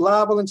laws against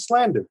libel and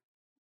slander.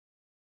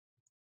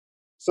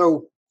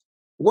 So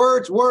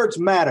words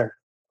matter.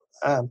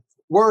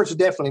 Words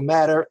definitely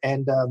matter.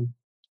 And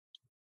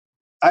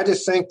I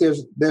just think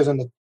there's a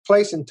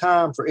place and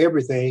time for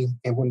everything.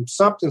 And when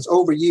something's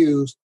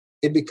overused,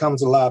 it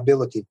becomes a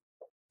liability.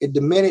 It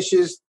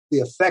diminishes the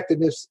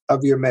effectiveness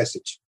of your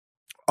message.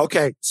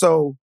 Okay,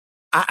 so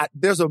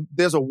there's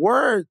a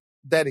word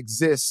that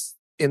exists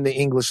in the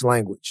English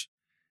language,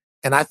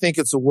 and I think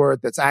it's a word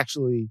that's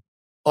actually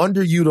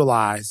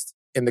underutilized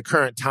in the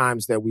current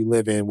times that we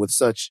live in with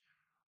such,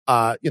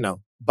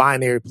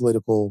 binary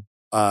political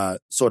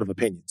sort of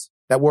opinions.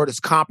 That word is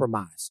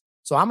compromise.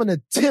 So I'm going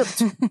to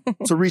attempt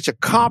to reach a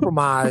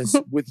compromise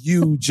with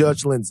you,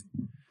 Judge Lindsay.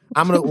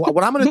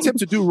 What I'm going to attempt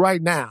to do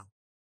right now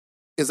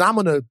is I'm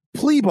going to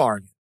plea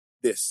bargain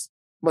this.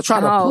 I'm going to try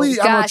to plea.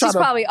 Gosh, she's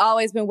probably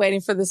always been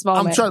waiting for this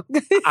moment.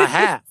 I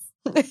have.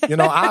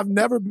 I've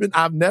never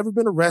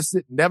been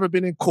arrested, never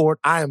been in court.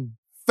 I am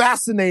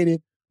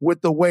fascinated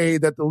with the way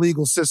that the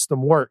legal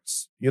system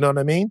works. You know what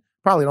I mean?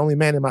 Probably the only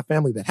man in my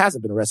family that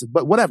hasn't been arrested,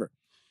 but whatever.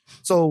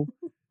 So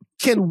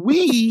can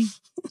we...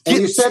 And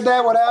you said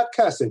that without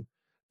cussing.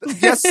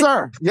 Yes,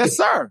 sir. Yes,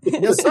 sir.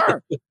 Yes,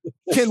 sir.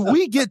 Can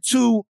we get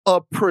to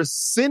a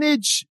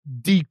percentage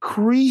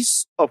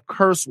decrease of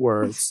curse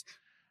words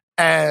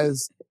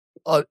as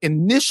an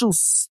initial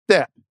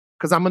step?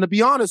 Because I'm going to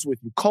be honest with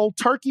you, cold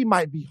turkey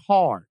might be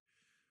hard.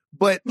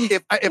 But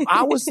if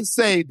I was to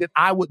say that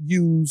I would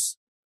use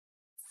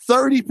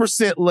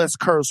 30% less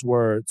curse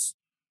words,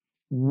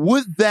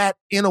 would that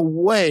in a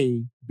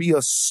way be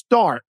a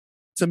start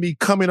to me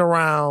coming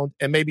around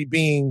and maybe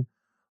being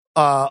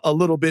a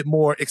little bit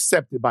more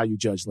accepted by you,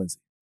 Judge Lindsay?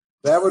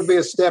 That would be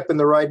a step in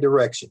the right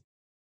direction.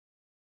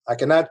 I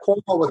cannot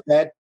quarrel with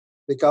that,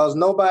 because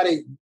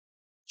nobody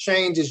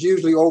changes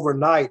usually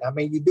overnight. I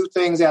mean, you do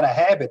things out of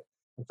habit.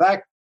 In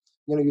fact,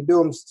 you do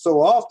them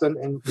so often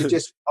and it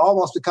just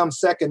almost becomes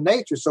second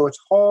nature. So it's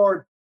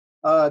hard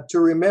to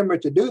remember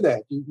to do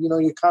that.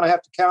 You kind of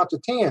have to count to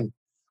 10.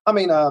 I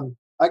mean,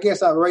 I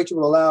guess Rachel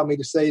will allow me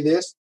to say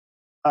this.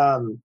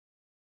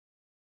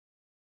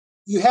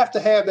 You have to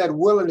have that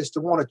willingness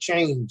to want to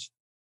change.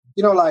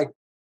 It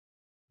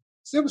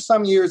was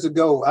some years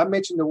ago, I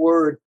mentioned the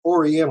word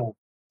Oriental,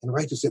 and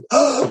Rachel said,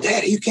 "Oh,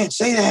 Daddy, you can't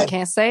say that. You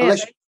can't say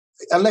it.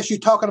 Unless you're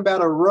talking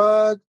about a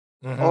rug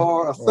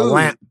or a food." Or a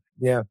lamp.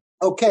 Yeah.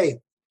 Okay.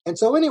 And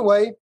so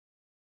anyway,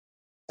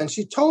 and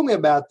she told me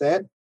about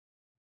that.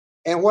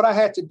 And what I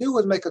had to do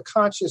was make a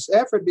conscious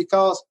effort,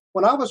 because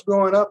when I was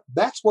growing up,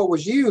 that's what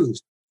was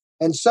used.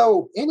 And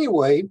so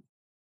anyway,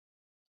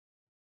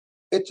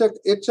 it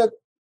took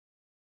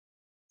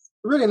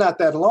really not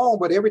that long,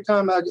 but every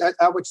time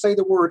I would say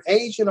the word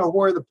Asian or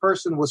where the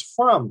person was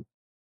from.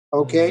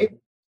 Okay.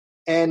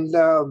 And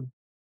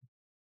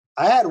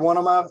I had one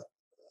of my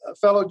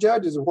fellow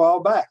judges a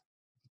while back.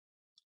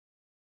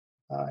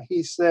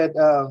 He said,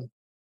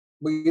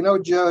 well,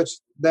 Judge,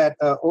 that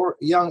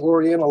young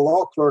Oriental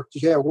law clerk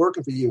you have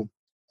working for you.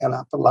 And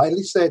I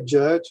politely said,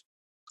 Judge,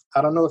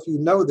 I don't know if you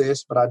know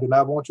this, but I do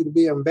not want you to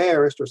be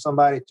embarrassed or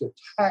somebody to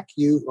attack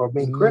you or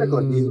being critical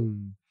of you.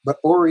 But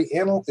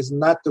Oriental is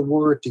not the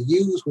word to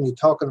use when you're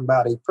talking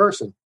about a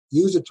person.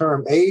 Use the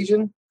term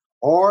Asian,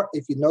 or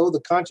if you know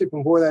the country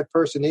from where that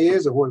person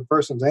is or where the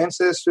person's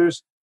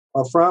ancestors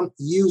are from,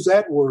 use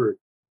that word.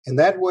 And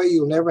that way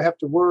you'll never have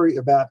to worry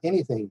about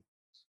anything.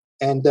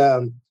 And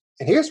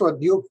here's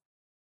what you'll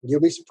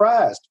be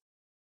surprised.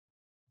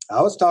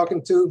 I was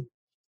talking to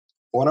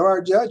one of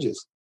our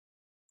judges,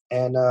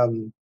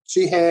 and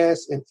she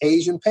has an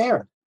Asian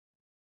parent.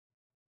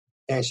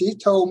 And she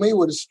told me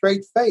with a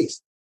straight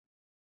face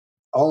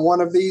on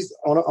one of these,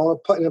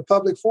 in a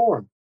public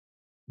forum,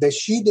 that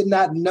she did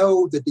not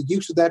know that the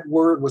use of that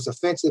word was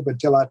offensive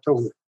until I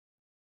told her.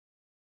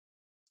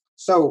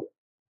 So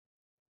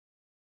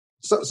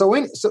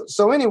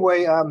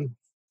anyway,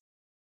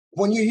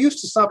 when you're used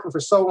to something for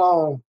so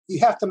long, you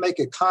have to make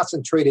a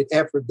concentrated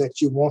effort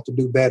that you want to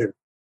do better.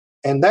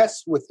 And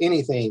that's with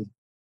anything.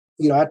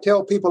 I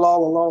tell people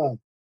all along,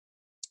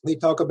 they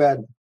talk about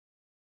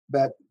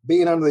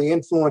being under the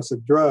influence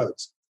of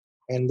drugs.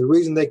 And the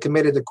reason they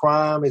committed the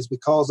crime is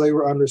because they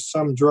were under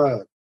some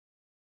drug.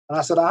 And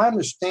I said, I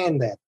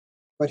understand that.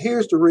 But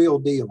here's the real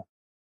deal.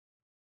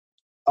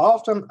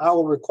 often I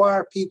will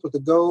require people to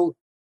go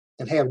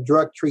and have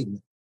drug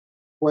treatment,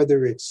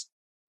 whether it's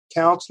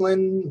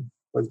counseling,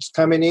 whether it's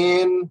coming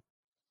in,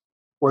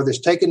 whether it's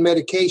taking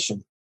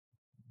medication.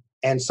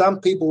 And some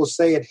people will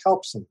say it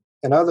helps them,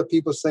 and other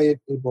people say it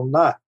will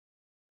not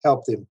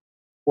help them.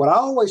 What I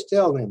always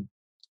tell them,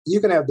 you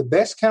can have the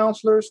best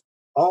counselors,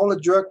 all the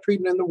drug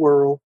treatment in the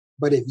world,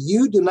 but if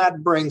you do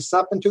not bring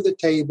something to the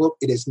table,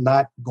 it is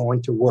not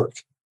going to work.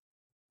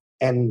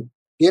 And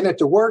getting it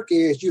to work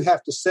is you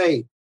have to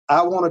say,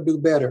 I want to do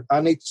better.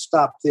 I need to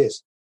stop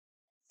this.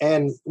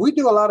 And we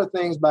do a lot of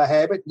things by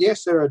habit.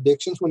 Yes, there are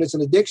addictions. When it's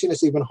an addiction,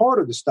 it's even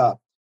harder to stop.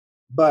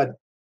 But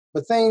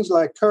things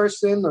like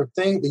cursing or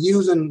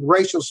using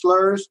racial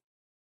slurs,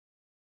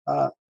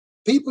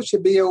 people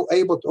should be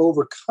able to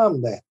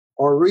overcome that,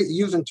 or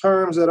using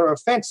terms that are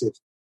offensive.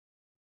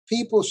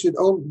 People should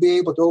be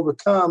able to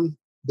overcome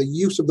the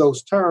use of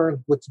those terms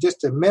with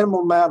just a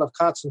minimal amount of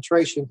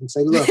concentration and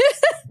say, look.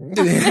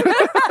 Listen,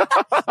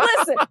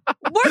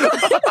 we're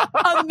going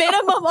a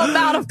minimum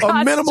amount of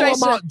concentration. A minimal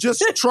amount,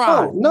 just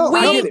try.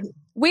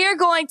 We are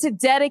going to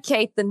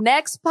dedicate the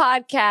next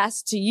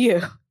podcast to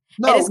you.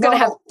 And it's going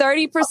to have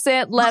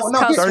 30% less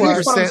cuss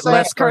words. 30%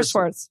 less curse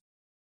words.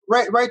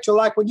 Rachel,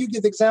 like when you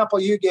give the example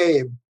you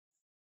gave,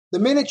 the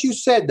minute you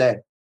said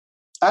that,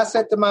 I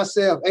said to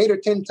myself 8 or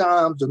 10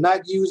 times, do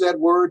not use that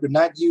word, do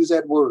not use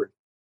that word.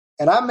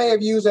 And I may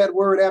have used that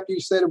word after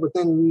you said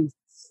it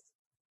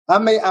I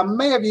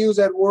may have used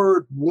that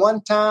word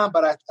one time,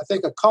 but I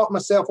think I caught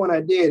myself when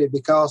I did it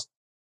because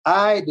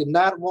I did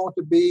not want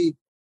to be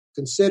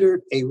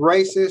considered a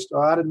racist,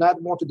 or I did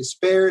not want to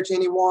disparage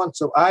anyone.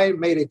 So I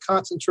made a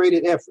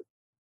concentrated effort,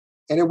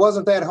 and it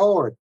wasn't that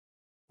hard.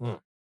 Well,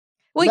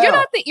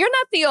 now, you're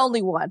not the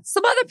only one.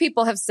 Some other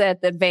people have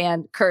said that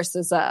Van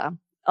curses a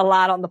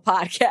lot on the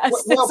podcast and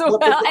he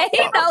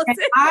knows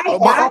it.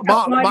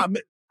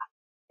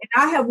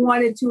 I have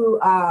wanted to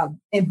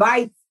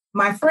invite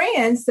my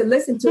friends to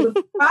listen to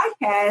the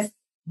podcast,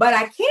 but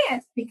I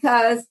can't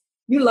because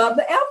you love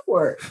the F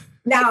word.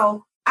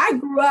 Now, I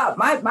grew up,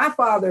 my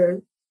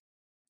father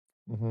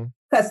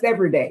cussed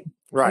every day.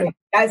 Right.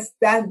 I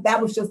mean,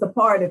 that was just a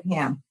part of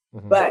him.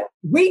 Mm-hmm. But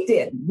we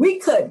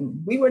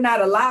couldn't. We were not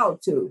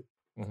allowed to.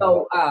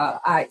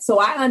 Mm-hmm. So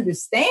I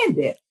understand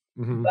it.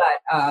 Mm-hmm.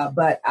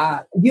 But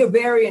you're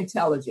very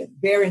intelligent.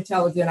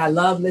 I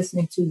love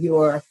listening to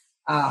your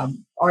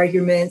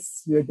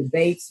arguments, your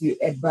debates.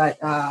 But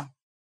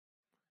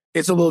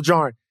it's a little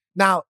jarring.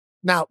 Now,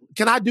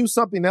 can I do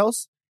something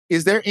else?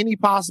 Is there any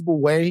possible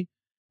way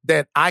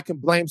that I can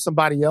blame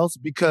somebody else?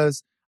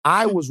 Because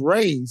I was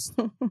raised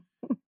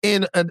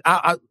in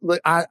I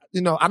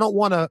don't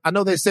want to. I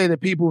know they say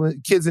that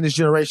kids in this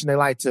generation, they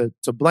like to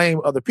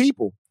blame other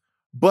people,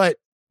 but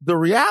the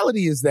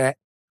reality is that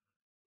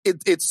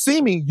it's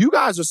seeming you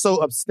guys are so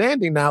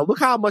upstanding now. Look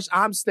how much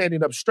I'm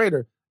standing up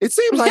straighter. It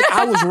seems like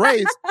I was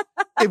raised.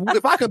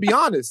 If I could be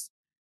honest,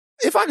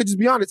 if I could just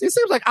be honest, it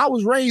seems like I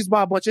was raised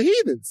by a bunch of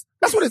heathens.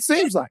 That's what it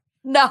seems like.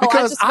 No,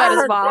 because I just met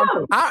his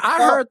mom. I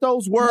heard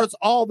those words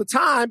all the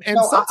time, and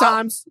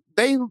sometimes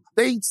they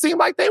seem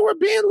like they were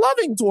being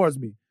loving towards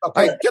me.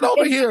 Okay. Like, get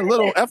over here,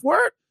 little F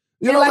word.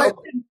 You know, like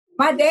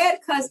my dad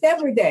cussed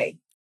every day,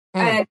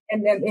 and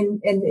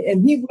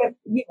he would,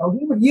 he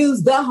would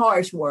use the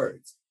harsh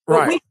words.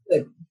 But right.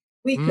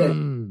 We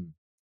couldn't.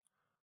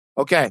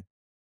 Okay.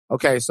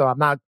 So I'm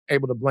not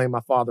able to blame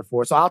my father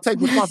for it. So I'll take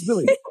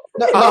responsibility.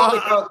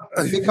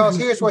 Because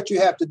here's what you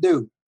have to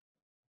do.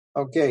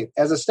 Okay,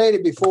 as I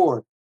stated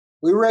before,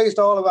 we raised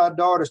all of our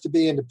daughters to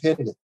be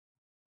independent.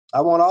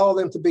 I want all of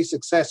them to be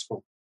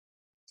successful.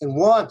 And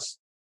once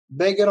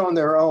they get on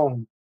their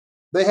own,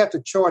 they have to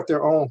chart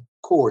their own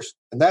course.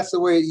 And that's the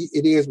way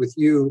it is with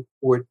you,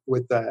 with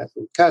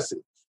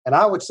cussing. And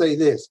I would say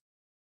this,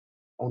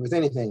 with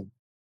anything.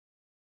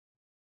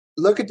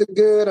 Look at the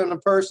good in a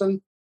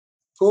person,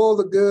 pull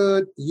the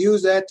good,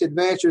 use that to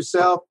advance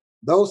yourself.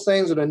 Those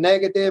things that are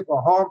negative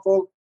or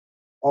harmful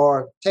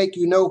or take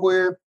you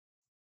nowhere,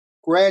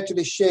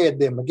 gradually shed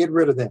them or get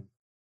rid of them.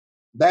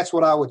 That's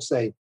what I would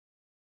say.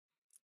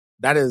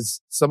 That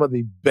is some of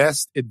the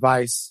best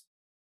advice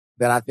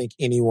that I think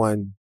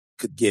anyone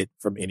could get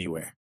from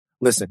anywhere.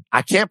 Listen,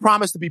 I can't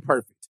promise to be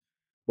perfect,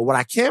 but what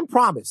I can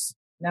promise,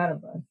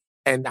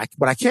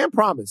 what I can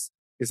promise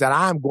is that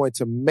I'm going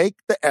to make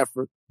the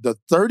effort. The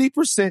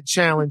 30%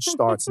 challenge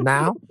starts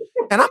now.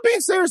 And I'm being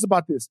serious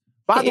about this.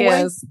 By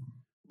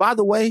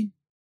the way,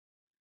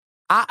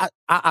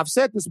 I've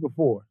said this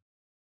before.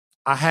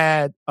 I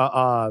had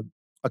a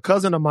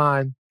cousin of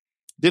mine,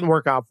 didn't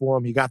work out for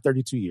him. He got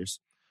 32 years.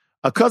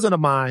 A cousin of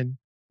mine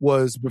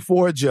was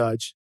before a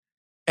judge,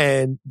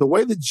 and the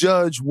way the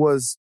judge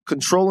was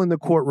controlling the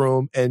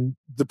courtroom and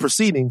the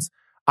proceedings,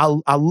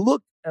 I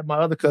looked at my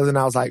other cousin and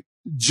I was like,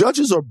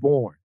 judges are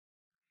born.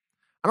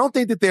 I don't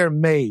think that they're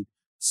made.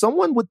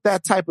 Someone with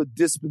that type of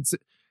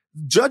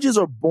judges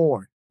are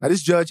born. Now,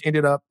 this judge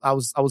ended up, I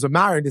was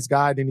admiring this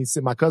guy, then he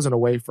sent my cousin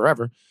away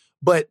forever.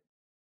 But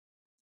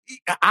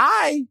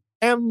I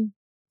am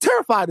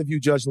terrified of you,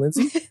 Judge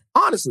Lindsay,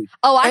 Honestly.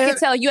 Oh, I can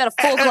tell you had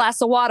a full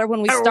glass of water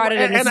when we started,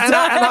 and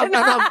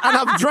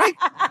I've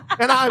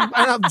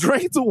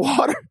drank the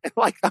water.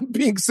 Like, I'm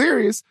being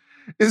serious.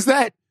 Is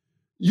that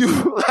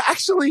you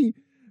actually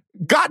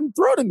gotten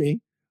through to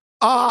me,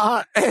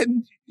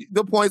 and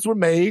the points were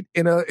made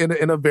in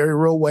a very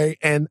real way,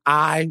 and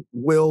I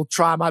will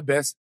try my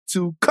best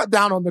to cut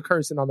down on the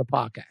cursing on the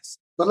podcast.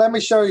 But let me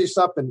show you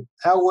something,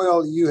 how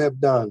well you have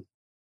done.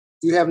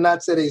 You have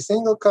not said a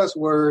single cuss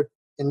word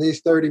in these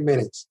 30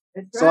 minutes.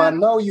 So I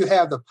know you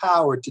have the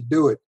power to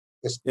do it.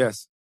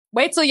 Yes.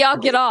 Wait till y'all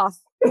get off.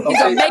 He's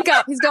gonna make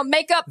up. He's gonna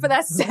make up for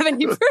that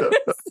 70%.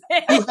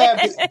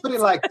 Put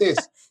it like this.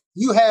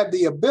 You have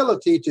the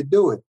ability to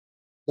do it.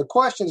 The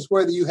question is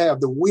whether you have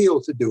the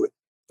will to do it.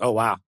 Oh,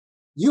 wow.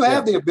 You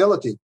have the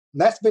ability.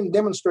 That's been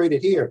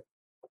demonstrated here.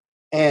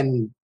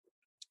 And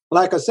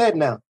like I said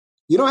now,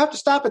 you don't have to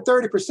stop at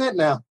 30%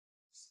 now.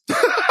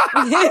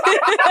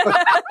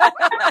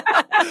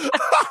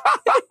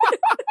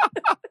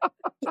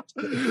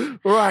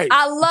 Right.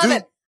 I love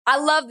it. I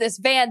love this.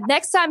 Van,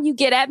 next time you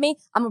get at me,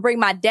 I'm going to bring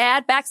my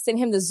dad back, send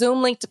him the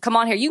Zoom link to come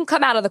on here. You can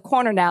come out of the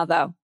corner now,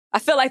 though. I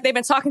feel like they've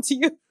been talking to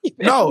you.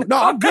 No,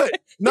 I'm good.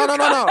 No.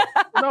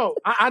 No,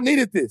 I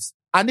needed this.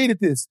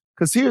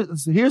 Because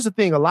here's the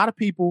thing. A lot of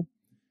people,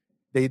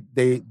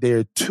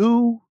 they're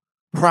too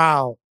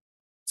proud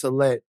to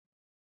let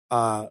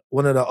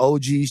one of the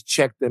OGs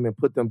check them and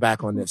put them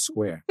back on their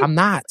square. I'm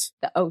not.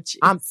 The OGs.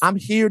 I'm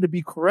here to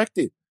be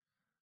corrected.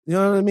 You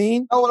know what I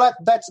mean? Oh, well,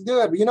 that's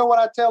good. But you know what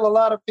I tell a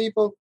lot of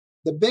people?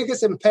 The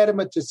biggest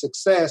impediment to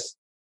success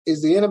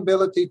is the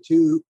inability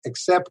to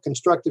accept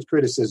constructive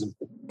criticism.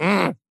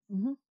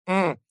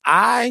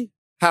 I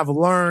have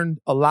learned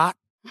a lot.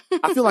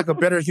 I feel like a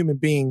better human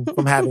being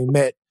from having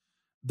met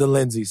the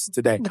Lindsays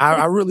today.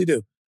 I really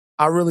do.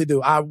 I really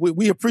do.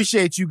 We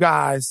appreciate you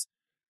guys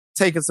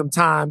taking some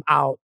time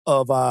out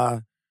of,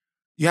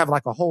 you have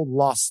like a whole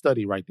lost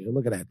study right there.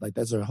 Look at that. Like,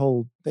 that's a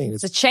whole thing.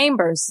 It's a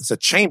chambers. It's a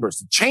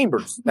chambers.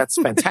 That's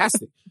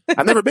fantastic.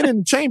 I've never been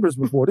in chambers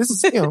before. This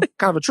is, kind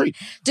of a treat.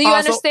 Do you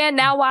understand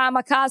now why I'm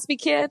a Cosby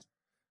kid?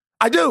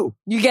 I do.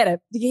 You get it.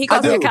 He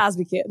calls me a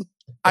Cosby kid.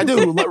 I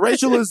do.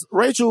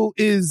 Rachel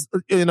is,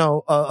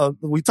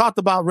 we talked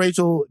about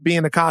Rachel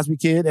being a Cosby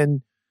kid,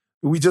 and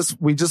we just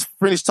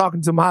finished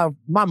talking to my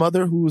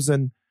mother, who's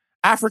an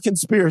African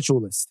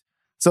spiritualist.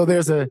 So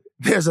there's a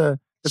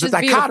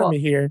dichotomy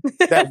here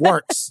that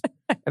works.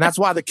 And that's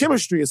why the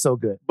chemistry is so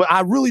good. But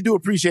I really do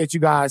appreciate you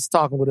guys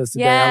talking with us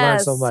today. Yes. I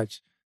learned so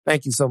much.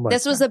 Thank you so much.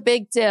 This was a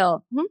big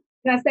deal. Can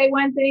I say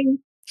one thing?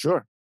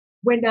 Sure.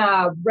 When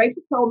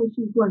Rachel told me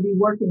she was going to be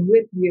working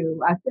with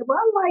you, I said, well,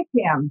 I like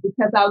him,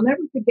 because I'll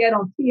never forget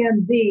on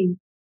TMZ,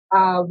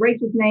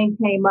 Rachel's name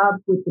came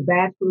up with The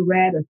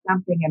Bachelorette or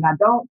something. And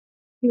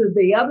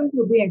the others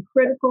were being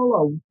critical,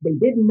 or they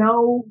didn't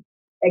know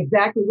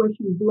exactly what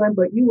she was doing,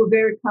 but you were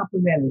very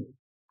complimentary.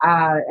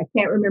 I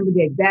can't remember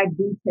the exact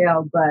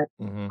detail, but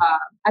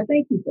I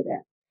thank you for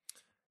that.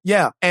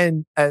 Yeah,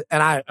 and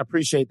I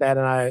appreciate that,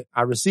 and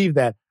I received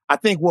that. I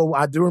think, well,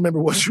 I do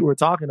remember what you were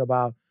talking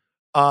about.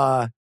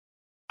 What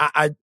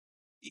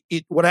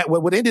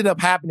ended up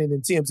happening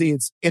in TMZ,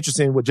 it's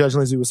interesting what Judge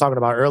Lindsay was talking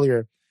about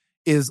earlier,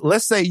 is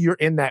let's say you're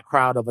in that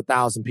crowd of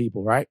 1,000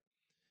 people, right?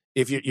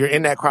 If you're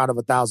in that crowd of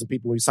 1,000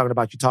 people, when you're talking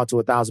about you talk to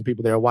 1,000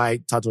 people that are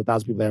white, talk to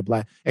 1,000 people that are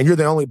black, and you're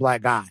the only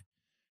black guy.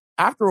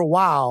 After a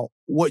while,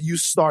 what you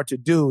start to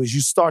do is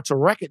you start to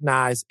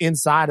recognize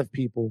inside of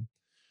people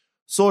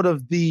sort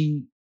of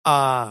the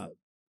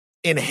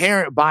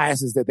inherent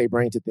biases that they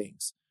bring to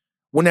things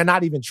when they're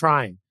not even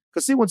trying.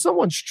 Because see, when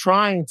someone's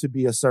trying to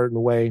be a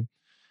certain way,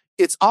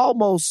 it's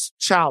almost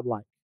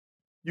childlike.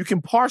 You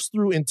can parse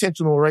through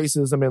intentional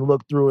racism and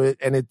look through it,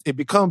 and it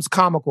becomes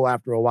comical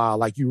after a while,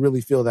 like you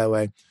really feel that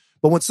way.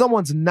 But when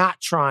someone's not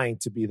trying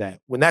to be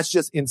that, when that's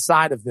just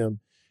inside of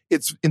them,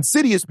 it's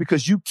insidious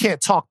because you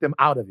can't talk them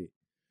out of it.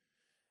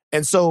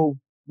 And so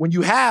when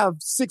you have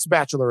 6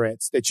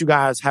 bachelorettes that you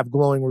guys have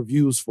glowing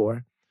reviews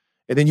for,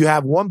 and then you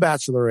have 1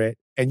 bachelorette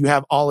and you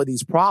have all of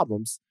these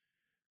problems,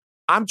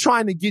 I'm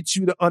trying to get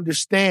you to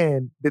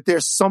understand that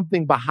there's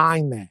something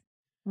behind that.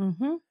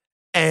 Mm-hmm.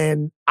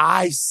 And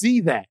I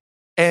see that.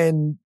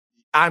 And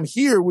I'm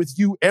here with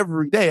you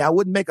every day. I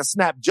wouldn't make a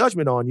snap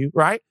judgment on you,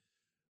 right?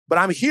 But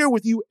I'm here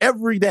with you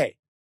every day.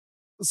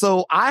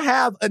 So I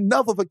have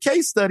enough of a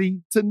case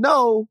study to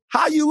know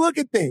how you look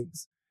at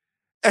things.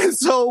 And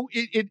so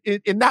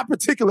in that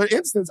particular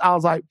instance, I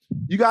was like,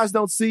 you guys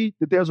don't see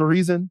that there's a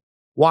reason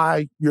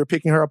why you're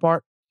picking her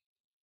apart?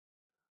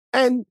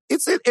 And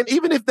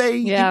even if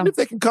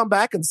they can come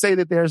back and say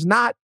that there's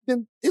not,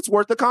 then it's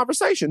worth the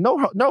conversation.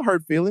 No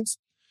hurt feelings.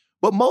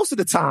 But most of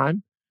the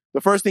time,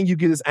 the first thing you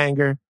get is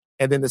anger.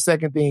 And then the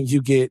second thing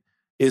you get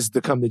is the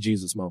come to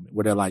Jesus moment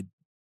where they're like,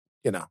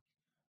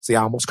 see,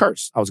 I almost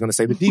cursed. I was going to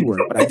say the D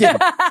word, but I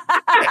didn't.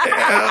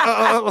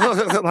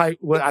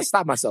 I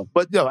stopped myself.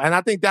 But and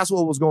I think that's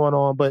what was going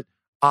on. But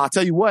I'll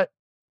tell you what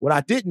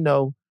I didn't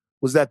know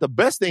was that the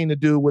best thing to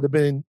do would have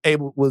been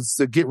was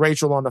to get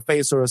Rachel on the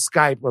Face or a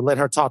Skype or let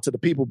her talk to the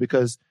people,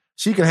 because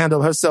She can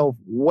handle herself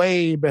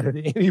way better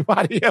than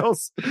anybody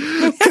else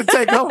can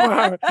take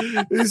over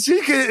her.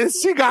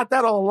 She got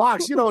that on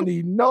lock. She don't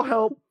need no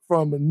help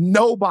from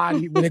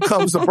nobody when it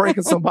comes to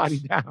breaking somebody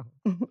down.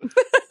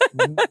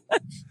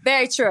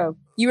 Very true.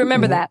 You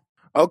remember that.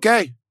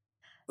 Okay.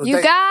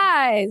 You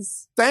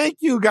guys. Thank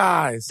you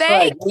guys.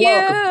 Thank you.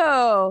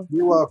 Welcome.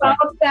 You're welcome.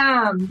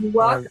 You're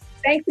welcome.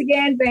 Thanks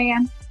again,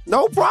 Van.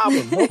 No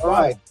problem. No problem. All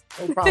right.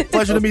 No problem.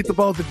 Pleasure to meet the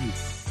both of you.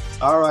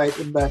 All right.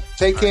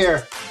 Take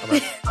care. All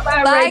right.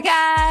 Bye, Bye,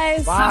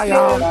 guys. Bye,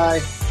 y'all.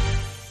 Bye.